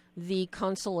for the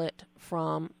consulate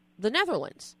from the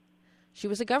Netherlands. She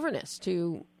was a governess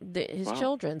to his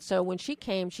children. So when she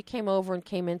came over and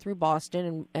came in through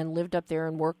Boston and lived up there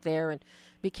and worked there and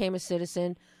became a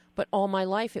citizen. But all my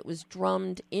life it was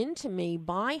drummed into me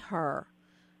by her.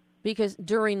 Because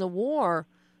during the war,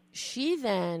 she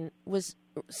then was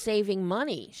saving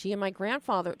money. She and my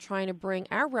grandfather trying to bring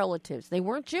our relatives. They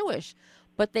weren't Jewish,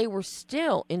 but they were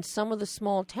still in some of the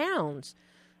small towns.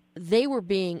 They were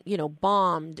being, you know,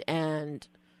 bombed and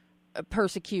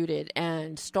persecuted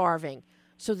and starving.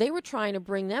 So they were trying to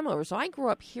bring them over. So I grew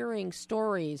up hearing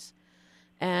stories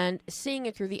and seeing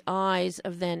it through the eyes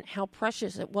of then how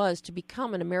precious it was to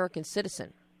become an American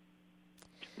citizen.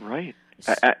 Right.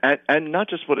 And not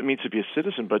just what it means to be a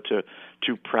citizen, but to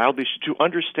proudly to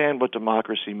understand what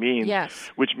democracy means. Yes.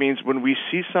 Which means when we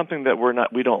see something that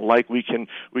we don't like, we can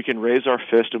raise our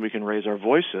fist and we can raise our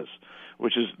voices,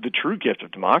 which is the true gift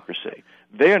of democracy.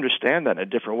 They understand that in a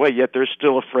different way, yet they're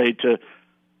still afraid to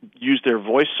use their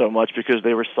voice so much because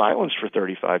they were silenced for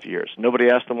 35 years. Nobody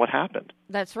asked them what happened.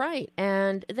 That's right.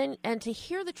 And to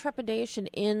hear the trepidation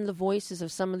in the voices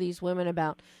of some of these women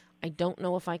about, I don't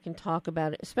know if I can talk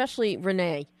about it, especially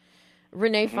Renee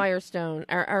mm-hmm. Firestone,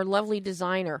 our lovely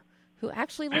designer, who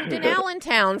actually lived in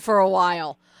Allentown for a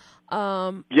while.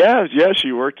 Yeah,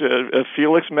 she worked at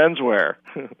Felix Menswear.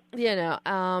 You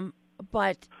know,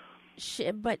 but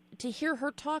to hear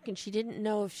her talk, and she didn't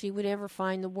know if she would ever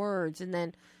find the words, and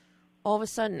then all of a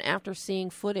sudden, after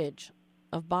seeing footage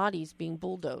of bodies being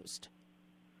bulldozed.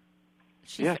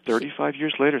 35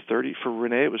 years later, for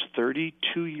Renee, it was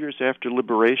 32 years after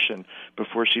liberation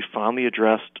before she finally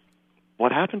addressed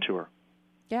what happened to her.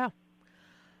 Yeah.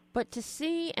 But to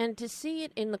see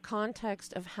it in the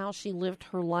context of how she lived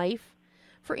her life,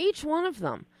 for each one of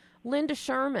them, Linda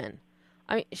Sherman,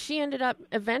 she ended up,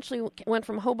 eventually went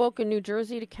from Hoboken, New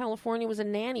Jersey to California, was a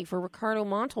nanny for Ricardo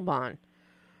Montalban.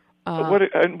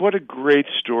 What a great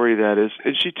story that is.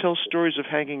 And she tells stories of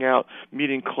hanging out,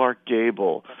 meeting Clark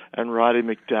Gable and Roddy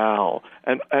McDowall,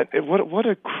 and what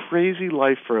a crazy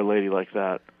life for a lady like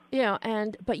that. Yeah,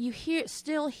 but you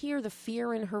still hear the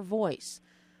fear in her voice,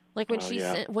 like when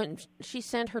when she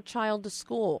sent her child to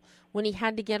school, when he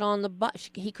had to get on the bus,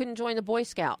 he couldn't join the Boy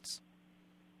Scouts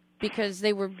because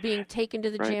they were being taken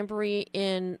to the jamboree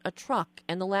in a truck,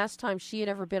 and the last time she had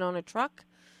ever been on a truck,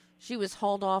 she was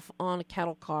hauled off on a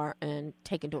cattle car and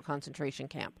taken to a concentration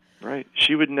camp. Right.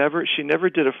 She never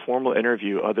did a formal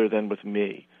interview other than with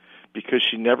me, because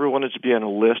she never wanted to be on a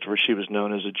list where she was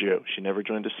known as a Jew. She never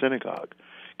joined a synagogue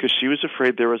because she was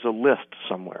afraid there was a list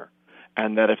somewhere,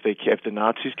 and that if the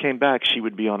Nazis came back, she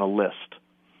would be on a list.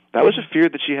 That was a fear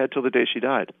that she had till the day she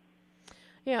died.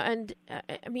 Yeah, and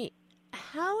I mean,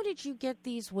 how did you get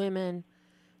these women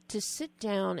to sit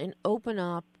down and open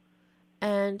up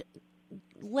and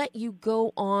let you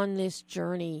go on this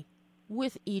journey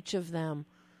with each of them,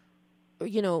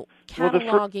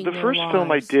 cataloging the first lives.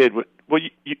 film I did,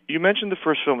 you mentioned the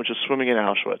first film, which is Swimming in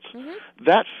Auschwitz. Mm-hmm.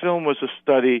 That film was a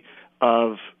study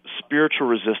of spiritual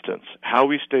resistance, how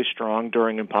we stay strong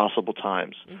during impossible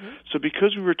times. Mm-hmm. So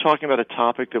because we were talking about a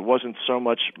topic that wasn't so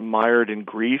much mired in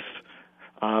grief,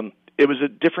 it was a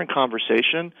different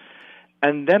conversation.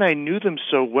 And then I knew them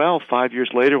so well 5 years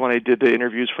later when I did the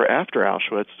interviews for After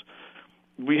Auschwitz.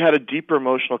 We had a deeper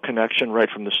emotional connection right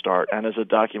from the start. And as a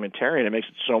documentarian, it makes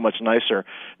it so much nicer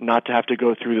not to have to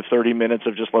go through the 30 minutes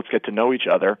of just let's get to know each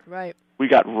other. Right. We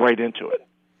got right into it.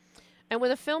 And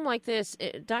with a film like this,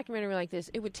 a documentary like this,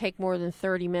 it would take more than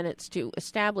 30 minutes to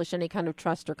establish any kind of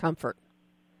trust or comfort.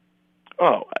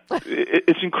 Oh,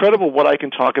 it's incredible what I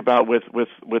can talk about with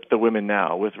the women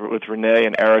now, with Renee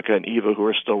and Erica and Eva, who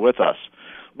are still with us.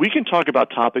 We can talk about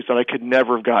topics that I could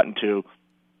never have gotten to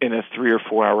in a 3 or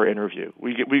 4 hour interview.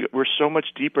 We're so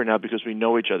much deeper now because we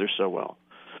know each other so well.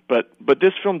 But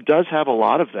this film does have a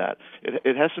lot of that.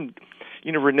 It has some,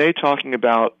 Renee talking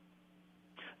about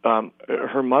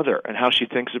her mother and how she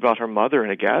thinks about her mother in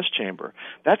a gas chamber.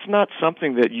 That's not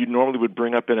something that you normally would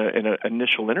bring up in an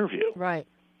initial interview. Right.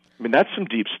 I mean, that's some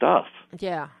deep stuff.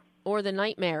 Yeah. Or the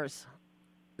nightmares.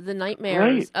 The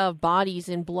nightmares of bodies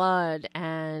in blood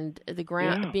and the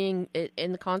ground being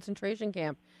in the concentration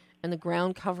camp and the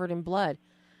ground covered in blood.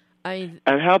 And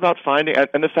how about finding,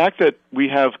 and the fact that we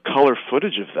have color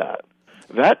footage of that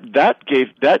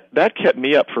kept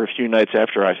me up for a few nights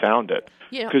after I found it.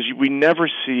 Because we never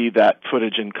see that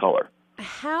footage in color.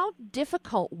 How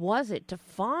difficult was it to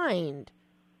find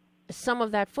some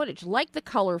of that footage, like the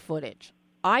color footage?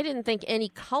 I didn't think any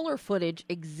color footage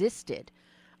existed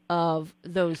of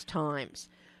those times.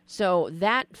 So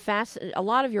a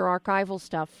lot of your archival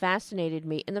stuff fascinated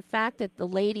me. And the fact that the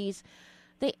ladies,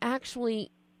 they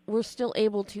actually were still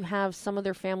able to have some of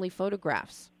their family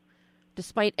photographs,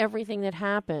 despite everything that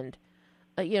happened.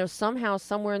 Somehow,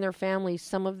 somewhere in their families,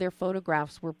 some of their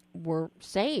photographs were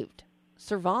saved,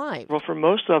 survived. Well, for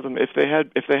most of them, if they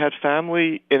had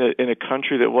family in a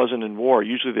country that wasn't in war,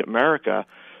 usually America,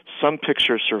 some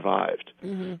pictures survived.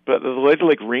 Mm-hmm. But the lady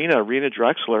like Rena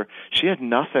Drexler, she had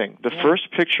nothing. The first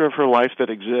picture of her life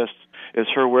that exists is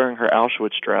her wearing her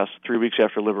Auschwitz dress 3 weeks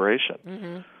after liberation.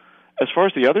 Mm-hmm. As far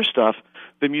as the other stuff,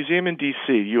 the museum in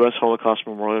D.C., U.S. Holocaust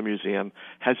Memorial Museum,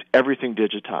 has everything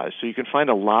digitized. So you can find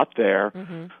a lot there.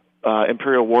 Mm-hmm.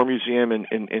 Imperial War Museum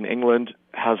in England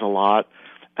has a lot.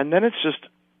 And then it's just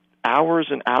hours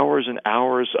and hours and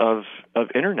hours of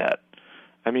Internet.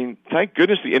 I mean, thank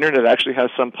goodness the Internet actually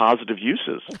has some positive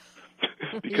uses.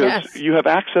 Because you have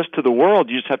access to the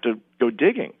world, you just have to go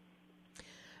digging.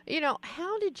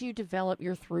 How did you develop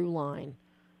your through line?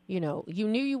 You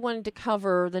knew you wanted to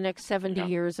cover the next 70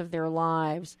 years of their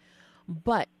lives,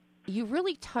 but you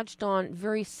really touched on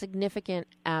very significant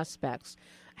aspects,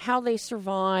 how they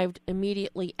survived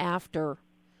immediately after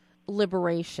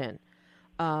liberation.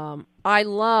 I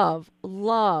love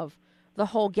the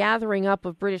whole gathering up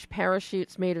of British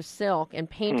parachutes made of silk and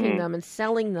painting them and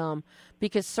selling them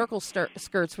because circle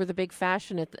skirts were the big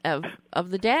fashion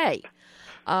of the day.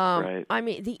 Right. I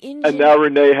mean, the And now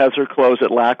Renee has her clothes at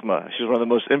LACMA. She's one of the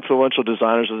most influential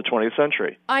designers of the 20th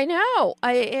century. I know.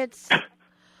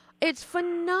 It's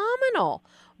phenomenal.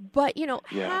 But,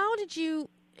 how did you,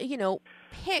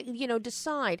 pick,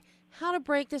 decide how to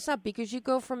break this up? Because you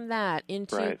go from that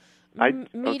into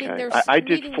meeting their I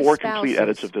did 4 complete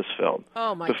edits of this film.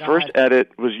 Oh, my God. The God. first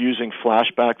edit was using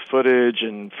flashback footage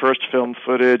and first film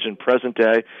footage and present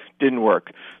day. Didn't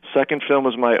work. Second film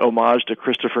was my homage to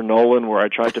Christopher Nolan, where I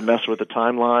tried to mess with the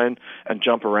timeline and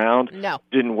jump around. No.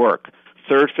 Didn't work.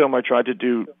 Third film, I tried to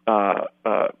do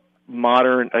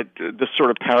modern, this sort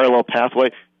of parallel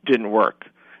pathway. Didn't work.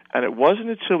 And it wasn't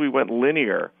until we went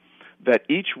linear that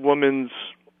each woman's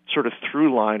sort of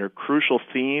through line or crucial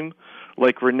theme,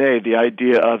 like Renee, the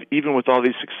idea of even with all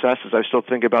these successes, I still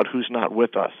think about who's not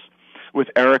with us. With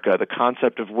Erica, the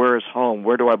concept of where is home,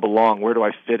 where do I belong, where do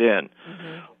I fit in?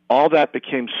 Mm-hmm. All that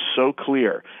became so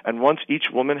clear. And once each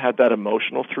woman had that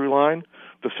emotional through line,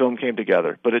 the film came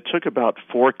together. But it took about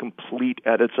 4 complete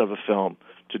edits of a film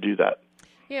to do that.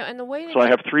 Yeah, and the way so I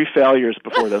have 3 failures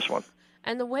before this one.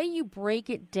 And the way you break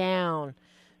it down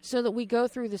so that we go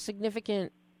through the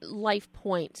significant life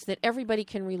points that everybody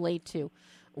can relate to.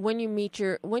 When you meet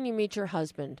your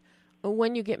husband,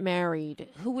 when you get married,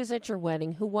 who was at your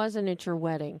wedding, who wasn't at your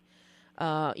wedding,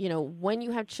 when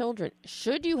you have children,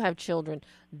 should you have children?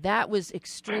 That was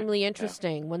extremely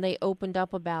interesting when they opened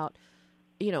up about,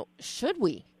 should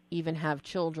we even have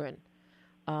children?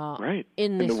 Right.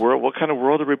 In the world, what kind of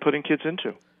world are we putting kids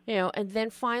into? And then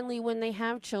finally when they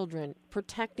have children,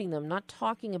 protecting them, not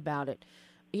talking about it,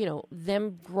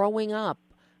 them growing up,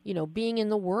 being in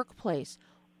the workplace.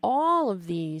 All of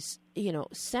these,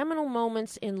 seminal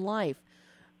moments in life,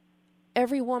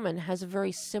 every woman has a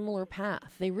very similar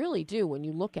path. They really do when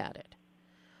you look at it.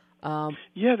 And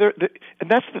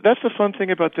that's the fun thing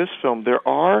about this film. There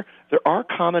are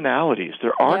commonalities,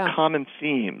 there are common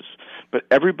themes, but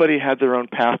everybody had their own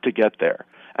path to get there.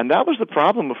 And that was the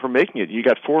problem of her making it. You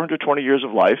got 420 years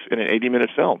of life in an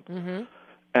 80-minute film. Mm-hmm.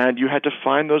 And you had to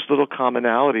find those little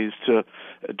commonalities so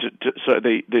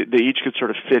they each could sort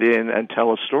of fit in and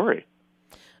tell a story.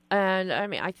 And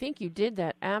I think you did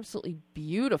that absolutely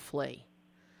beautifully.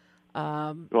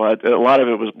 Well, a lot of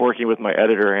it was working with my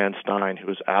editor Ann Stein, who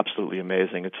was absolutely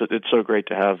amazing. It's so great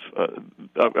to have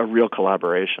a real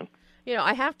collaboration.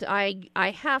 I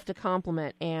have to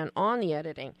compliment Ann on the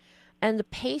editing and the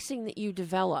pacing that you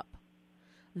develop.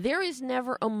 There is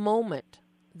never a moment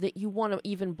that you want to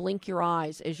even blink your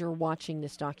eyes as you're watching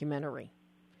this documentary.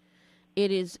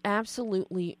 It is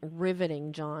absolutely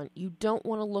riveting, John. You don't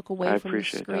want to look away from the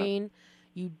screen. That.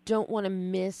 You don't want to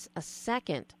miss a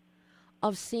second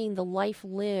of seeing the life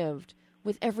lived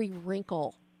with every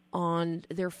wrinkle on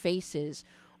their faces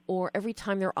or every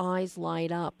time their eyes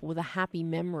light up with a happy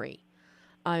memory.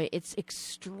 It's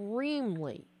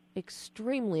extremely,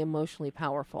 extremely emotionally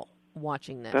powerful.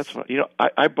 Watching this. That's what,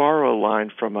 I borrow a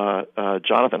line from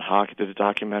Jonathan Hawk, did a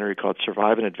documentary called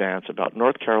Survive and Advance about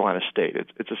North Carolina State.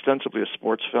 It's ostensibly a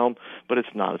sports film, but it's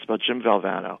not. It's about Jim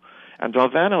Valvano. And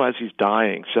Valvano, as he's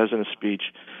dying, says in a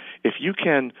speech, if you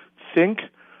can think,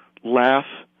 laugh,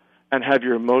 and have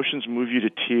your emotions move you to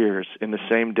tears in the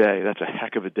same day, that's a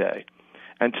heck of a day.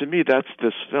 And to me, that's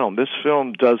this film. This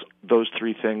film does those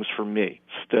 3 things for me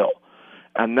still.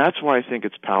 And that's why I think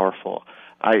it's powerful.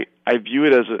 I view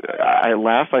it as I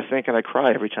laugh, I think, and I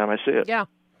cry every time I see it. Yeah.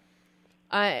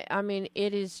 I mean,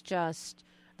 it is just,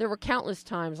 there were countless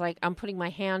times, like I'm putting my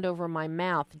hand over my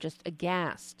mouth, just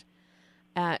aghast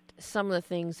at some of the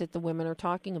things that the women are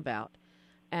talking about.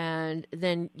 And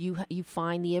then you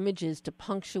find the images to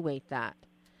punctuate that.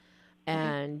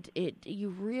 And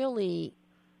you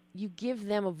give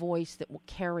them a voice that will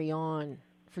carry on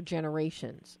for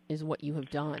generations, is what you have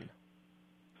done.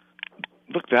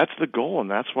 Look, that's the goal, and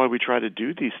that's why we try to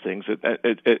do these things.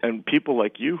 And people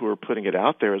like you who are putting it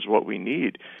out there is what we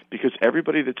need, because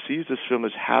everybody that sees this film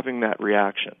is having that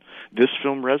reaction. This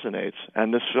film resonates,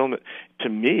 and this film, to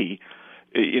me,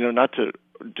 not to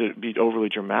be overly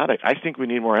dramatic, I think we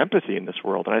need more empathy in this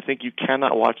world, and I think you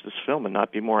cannot watch this film and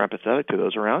not be more empathetic to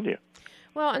those around you.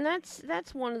 Well, and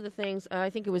that's one of the things, I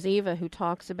think it was Eva who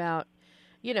talks about,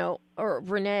 or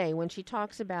Renee, when she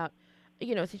talks about,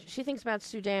 she thinks about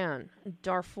Sudan,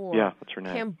 Darfur,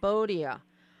 Cambodia,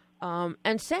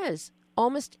 and says,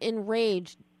 almost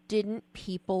enraged, didn't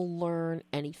people learn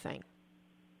anything,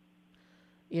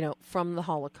 from the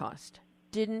Holocaust?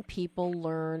 Didn't people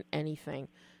learn anything?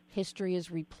 History is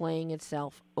replaying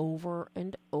itself over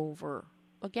and over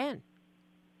again.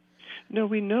 No,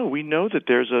 we know that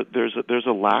there's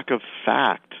a lack of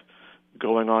fact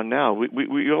going on now.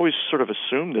 We always sort of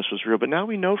assumed this was real, but now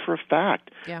we know for a fact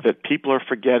that people are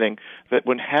forgetting that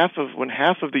when half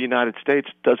of the United States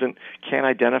can't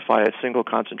identify a single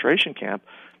concentration camp,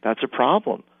 that's a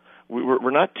problem.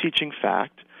 We're not teaching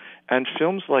fact, and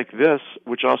films like this,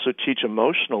 which also teach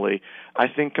emotionally, I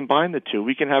think combine the two.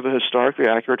 We can have a historically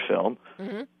accurate film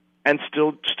and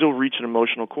still reach an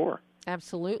emotional core.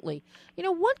 Absolutely.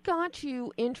 What got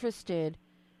you interested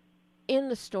in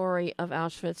the story of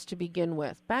Auschwitz to begin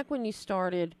with, back when you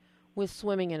started with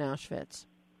swimming in Auschwitz?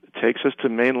 It takes us to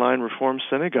Mainline Reform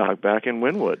Synagogue back in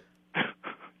Wynwood.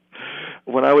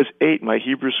 When I was 8, my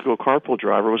Hebrew school carpool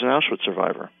driver was an Auschwitz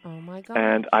survivor. Oh, my my God.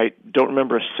 And I don't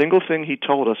remember a single thing he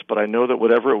told us, but I know that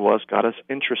whatever it was got us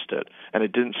interested, and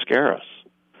it didn't scare us.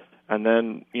 And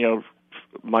then,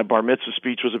 my bar mitzvah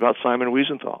speech was about Simon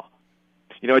Wiesenthal.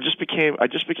 I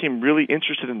just became really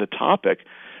interested in the topic.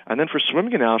 And then for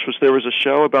Swimming in Auschwitz, there was a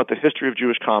show about the history of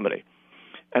Jewish comedy.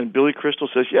 And Billy Crystal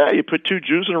says, yeah, you put two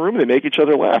Jews in a room and they make each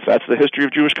other laugh. That's the history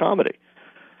of Jewish comedy.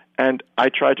 And I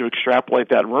tried to extrapolate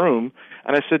that room,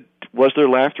 and I said, was there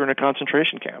laughter in a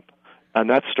concentration camp? And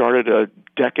that started a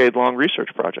decade-long research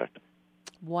project.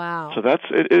 Wow. So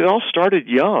it all started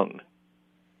young.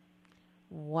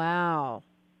 Wow.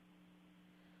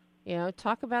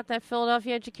 Talk about that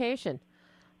Philadelphia education.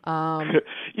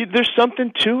 There's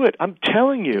something to it. I'm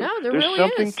telling you. No, There's really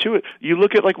something is. to it. You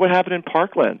look at what happened in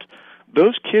Parkland.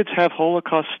 Those kids have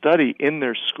Holocaust study in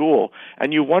their school,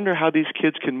 and you wonder how these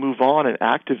kids can move on and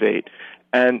activate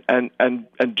and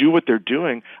do what they're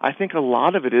doing. I think a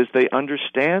lot of it is they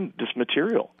understand this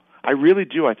material. I really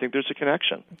do. I think there's a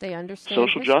connection. They understand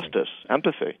social history. justice,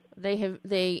 empathy.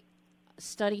 They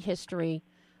study history.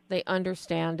 They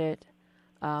understand it.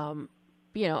 And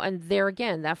there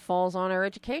again, that falls on our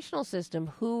educational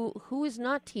system. Who is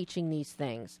not teaching these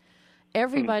things?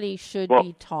 Everybody should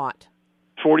be taught.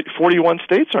 41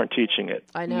 states aren't teaching it.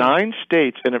 I know. 9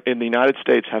 states in the United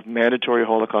States have mandatory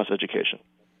Holocaust education.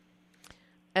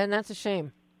 And that's a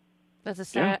shame. That's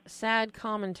a sad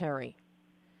commentary.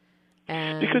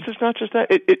 And because it's not just that.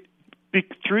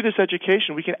 Through this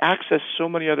education, we can access so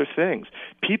many other things.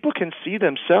 People can see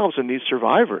themselves in these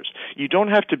survivors. You don't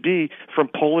have to be from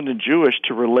Poland and Jewish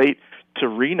to relate to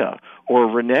Rena or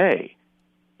Renee.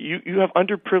 You have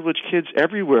underprivileged kids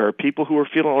everywhere, people who are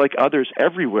feeling like others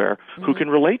everywhere who can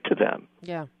relate to them.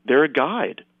 Yeah. They're a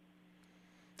guide.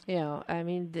 I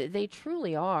mean, they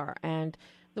truly are. And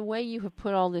the way you have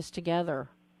put all this together,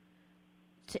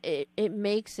 it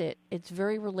makes it's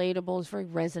very relatable, it's very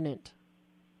resonant.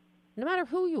 No matter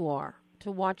who you are, to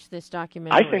watch this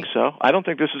documentary. I think so. I don't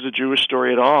think this is a Jewish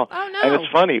story at all. Oh, no. And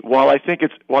it's funny. While I think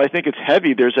it's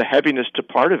heavy, there's a heaviness to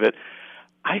part of it.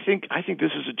 I think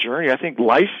this is a journey. I think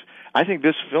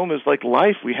this film is like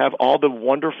life. We have all the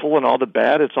wonderful and all the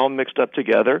bad. It's all mixed up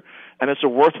together, and it's a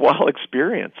worthwhile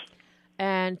experience.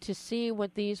 And to see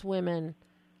what these women,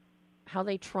 how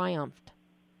they triumphed.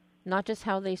 Not just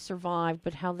how they survived,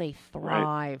 but how they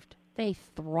thrived. Right. They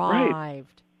thrived. Right.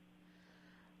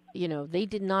 They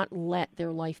did not let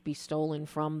their life be stolen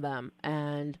from them,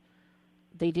 and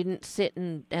they didn't sit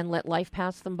and let life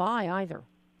pass them by either.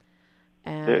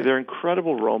 And they're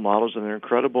incredible role models, and they're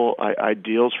incredible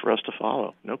ideals for us to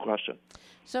follow, no question.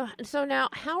 So now,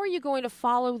 how are you going to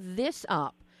follow this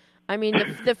up? I mean,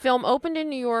 the film opened in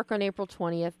New York on April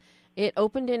 20th. It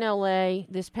opened in L.A.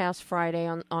 this past Friday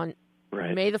on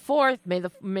right. May the 4th. May the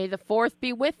 4th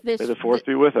be with this. May the 4th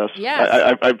be with us. Yes.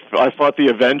 I fought the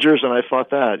Avengers, and I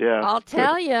fought that, yeah. I'll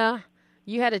tell you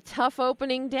had a tough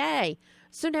opening day.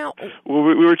 So now... Well,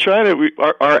 we were trying to...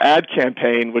 Our ad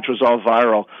campaign, which was all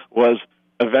viral, was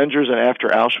Avengers and After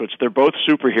Auschwitz. They're both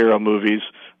superhero movies,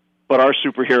 but our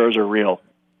superheroes are real.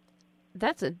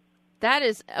 That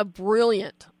is a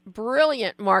brilliant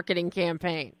marketing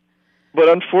campaign. But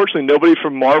unfortunately, nobody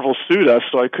from Marvel sued us,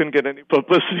 so I couldn't get any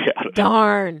publicity out of it.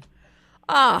 Darn.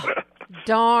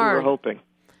 Darn. We were hoping.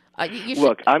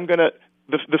 Look, I'm going to...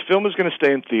 The film is going to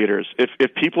stay in theaters.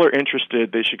 If people are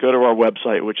interested, they should go to our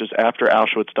website, which is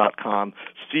afterauschwitz.com,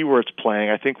 see where it's playing.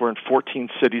 I think we're in 14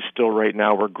 cities still right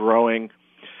now. We're growing.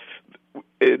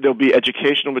 There'll be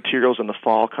educational materials in the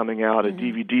fall coming out. A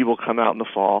DVD will come out in the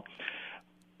fall.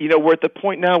 We're at the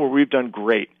point now where we've done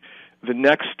great. The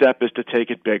next step is to take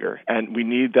it bigger, and we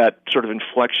need that sort of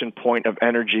inflection point of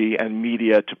energy and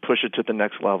media to push it to the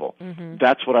next level. Mm-hmm.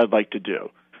 That's what I'd like to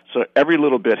do. So every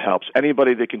little bit helps.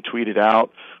 Anybody that can tweet it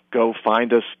out, go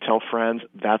find us, tell friends.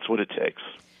 That's what it takes.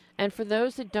 And for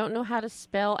those that don't know how to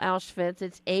spell Auschwitz,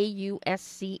 it's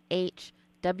Auschwitz.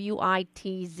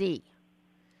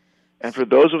 And for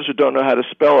those of us who don't know how to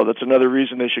spell it, that's another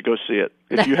reason they should go see it.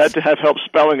 If you had to have help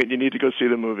spelling it, you need to go see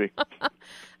the movie.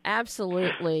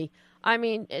 Absolutely. I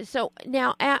mean, so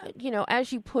now,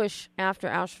 as you push After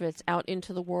Auschwitz out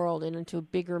into the world and into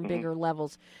bigger and bigger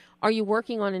levels, are you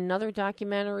working on another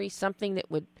documentary, something that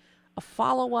would a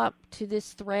follow-up to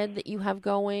this thread that you have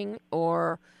going,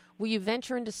 or will you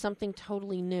venture into something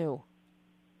totally new?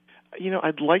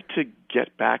 I'd like to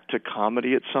get back to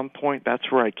comedy at some point.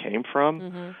 That's where I came from.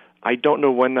 Mm-hmm. I don't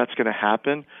know when that's going to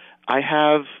happen. I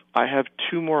have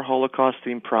 2 more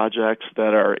Holocaust-themed projects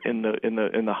that are in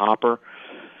the hopper.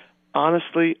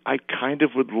 Honestly, I kind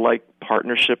of would like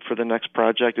partnership for the next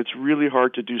project. It's really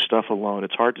hard to do stuff alone.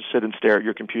 It's hard to sit and stare at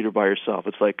your computer by yourself.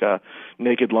 It's like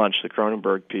Naked Lunch, the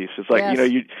Cronenberg piece. It's like,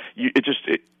 yes.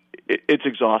 it's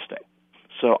exhausting.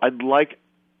 So I'd like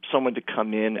someone to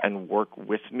come in and work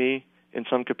with me in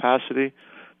some capacity,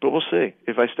 but we'll see.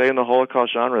 If I stay in the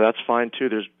Holocaust genre, that's fine too.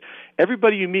 There's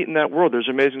everybody you meet in that world, there's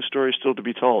amazing stories still to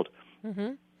be told.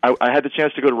 Mm-hmm. I had the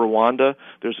chance to go to Rwanda.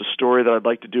 There's a story that I'd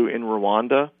like to do in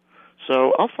Rwanda.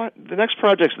 So I'll find the next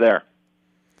project's there.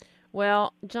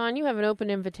 Well, John, you have an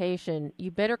open invitation. You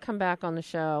better come back on the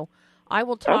show. I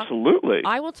will talk. Absolutely.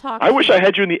 I will talk. I wish I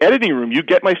had you in the editing room. You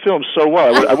get my film so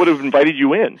well. I would have invited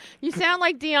you in. You sound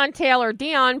like Dion Taylor.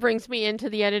 Dion brings me into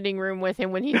the editing room with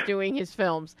him when he's doing his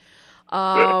films.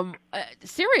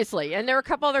 Seriously. And there are a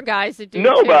couple other guys that do.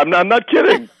 No, but I'm not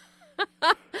kidding.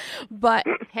 But,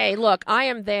 hey, look, I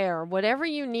am there. Whatever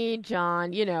you need,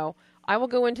 John, I will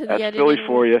go into the That's editing. That's Philly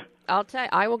for you. I'll tell you,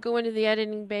 I will go into the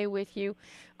editing bay with you.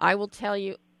 I will tell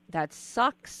you, that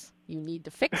sucks. You need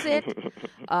to fix it.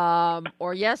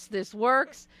 Or, yes, this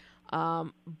works.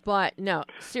 But, no,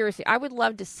 seriously, I would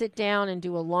love to sit down and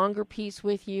do a longer piece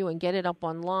with you and get it up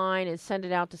online and send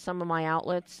it out to some of my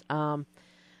outlets. In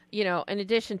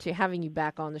addition to having you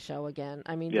back on the show again.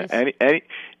 I mean,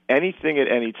 anything at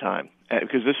any time,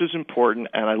 because this is important,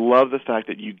 and I love the fact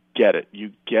that you get it.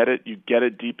 You get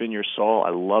it deep in your soul. I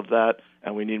love that,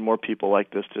 and we need more people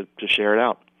like this to share it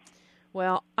out.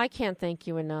 Well, I can't thank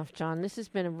you enough, John. This has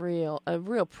been a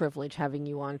real privilege having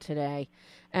you on today,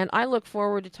 and I look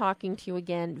forward to talking to you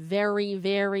again very,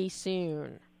 very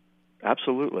soon.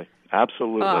 Absolutely.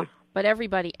 But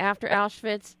everybody, After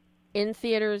Auschwitz, in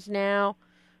theaters now.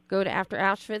 Go to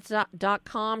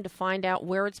afterauschwitz.com to find out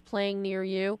where it's playing near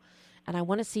you, and I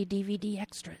want to see DVD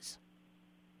extras.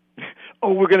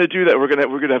 Oh, we're going to do that. We're going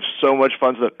to have so much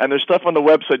fun with it. And there's stuff on the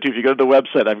website too. If you go to the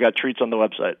website, I've got treats on the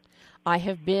website. I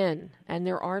have been, and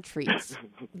there are treats.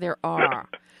 There are.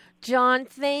 John,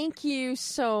 thank you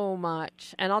so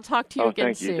much, and I'll talk to you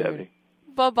again soon. Thank you, Debbie.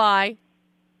 Bye-bye.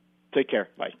 Take care.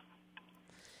 Bye.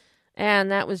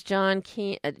 And that was John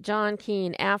Keane,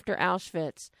 After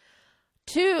Auschwitz.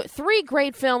 3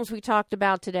 great films we talked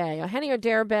about today. Eugenio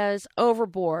Derbez,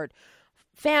 Overboard.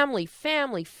 Family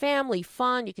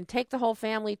fun. You can take the whole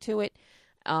family to it.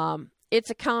 It's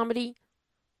a comedy.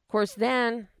 Of course,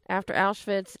 then, After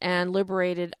Auschwitz and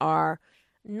Liberated are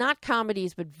not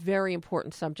comedies, but very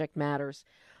important subject matters.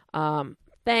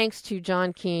 Thanks to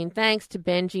John Keane. Thanks to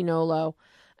Benji Nolo.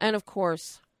 And, of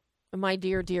course, my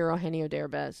dear Eugenio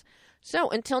Derbez. So,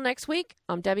 until next week,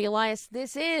 I'm Debbie Elias.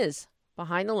 This is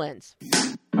Behind the Lens.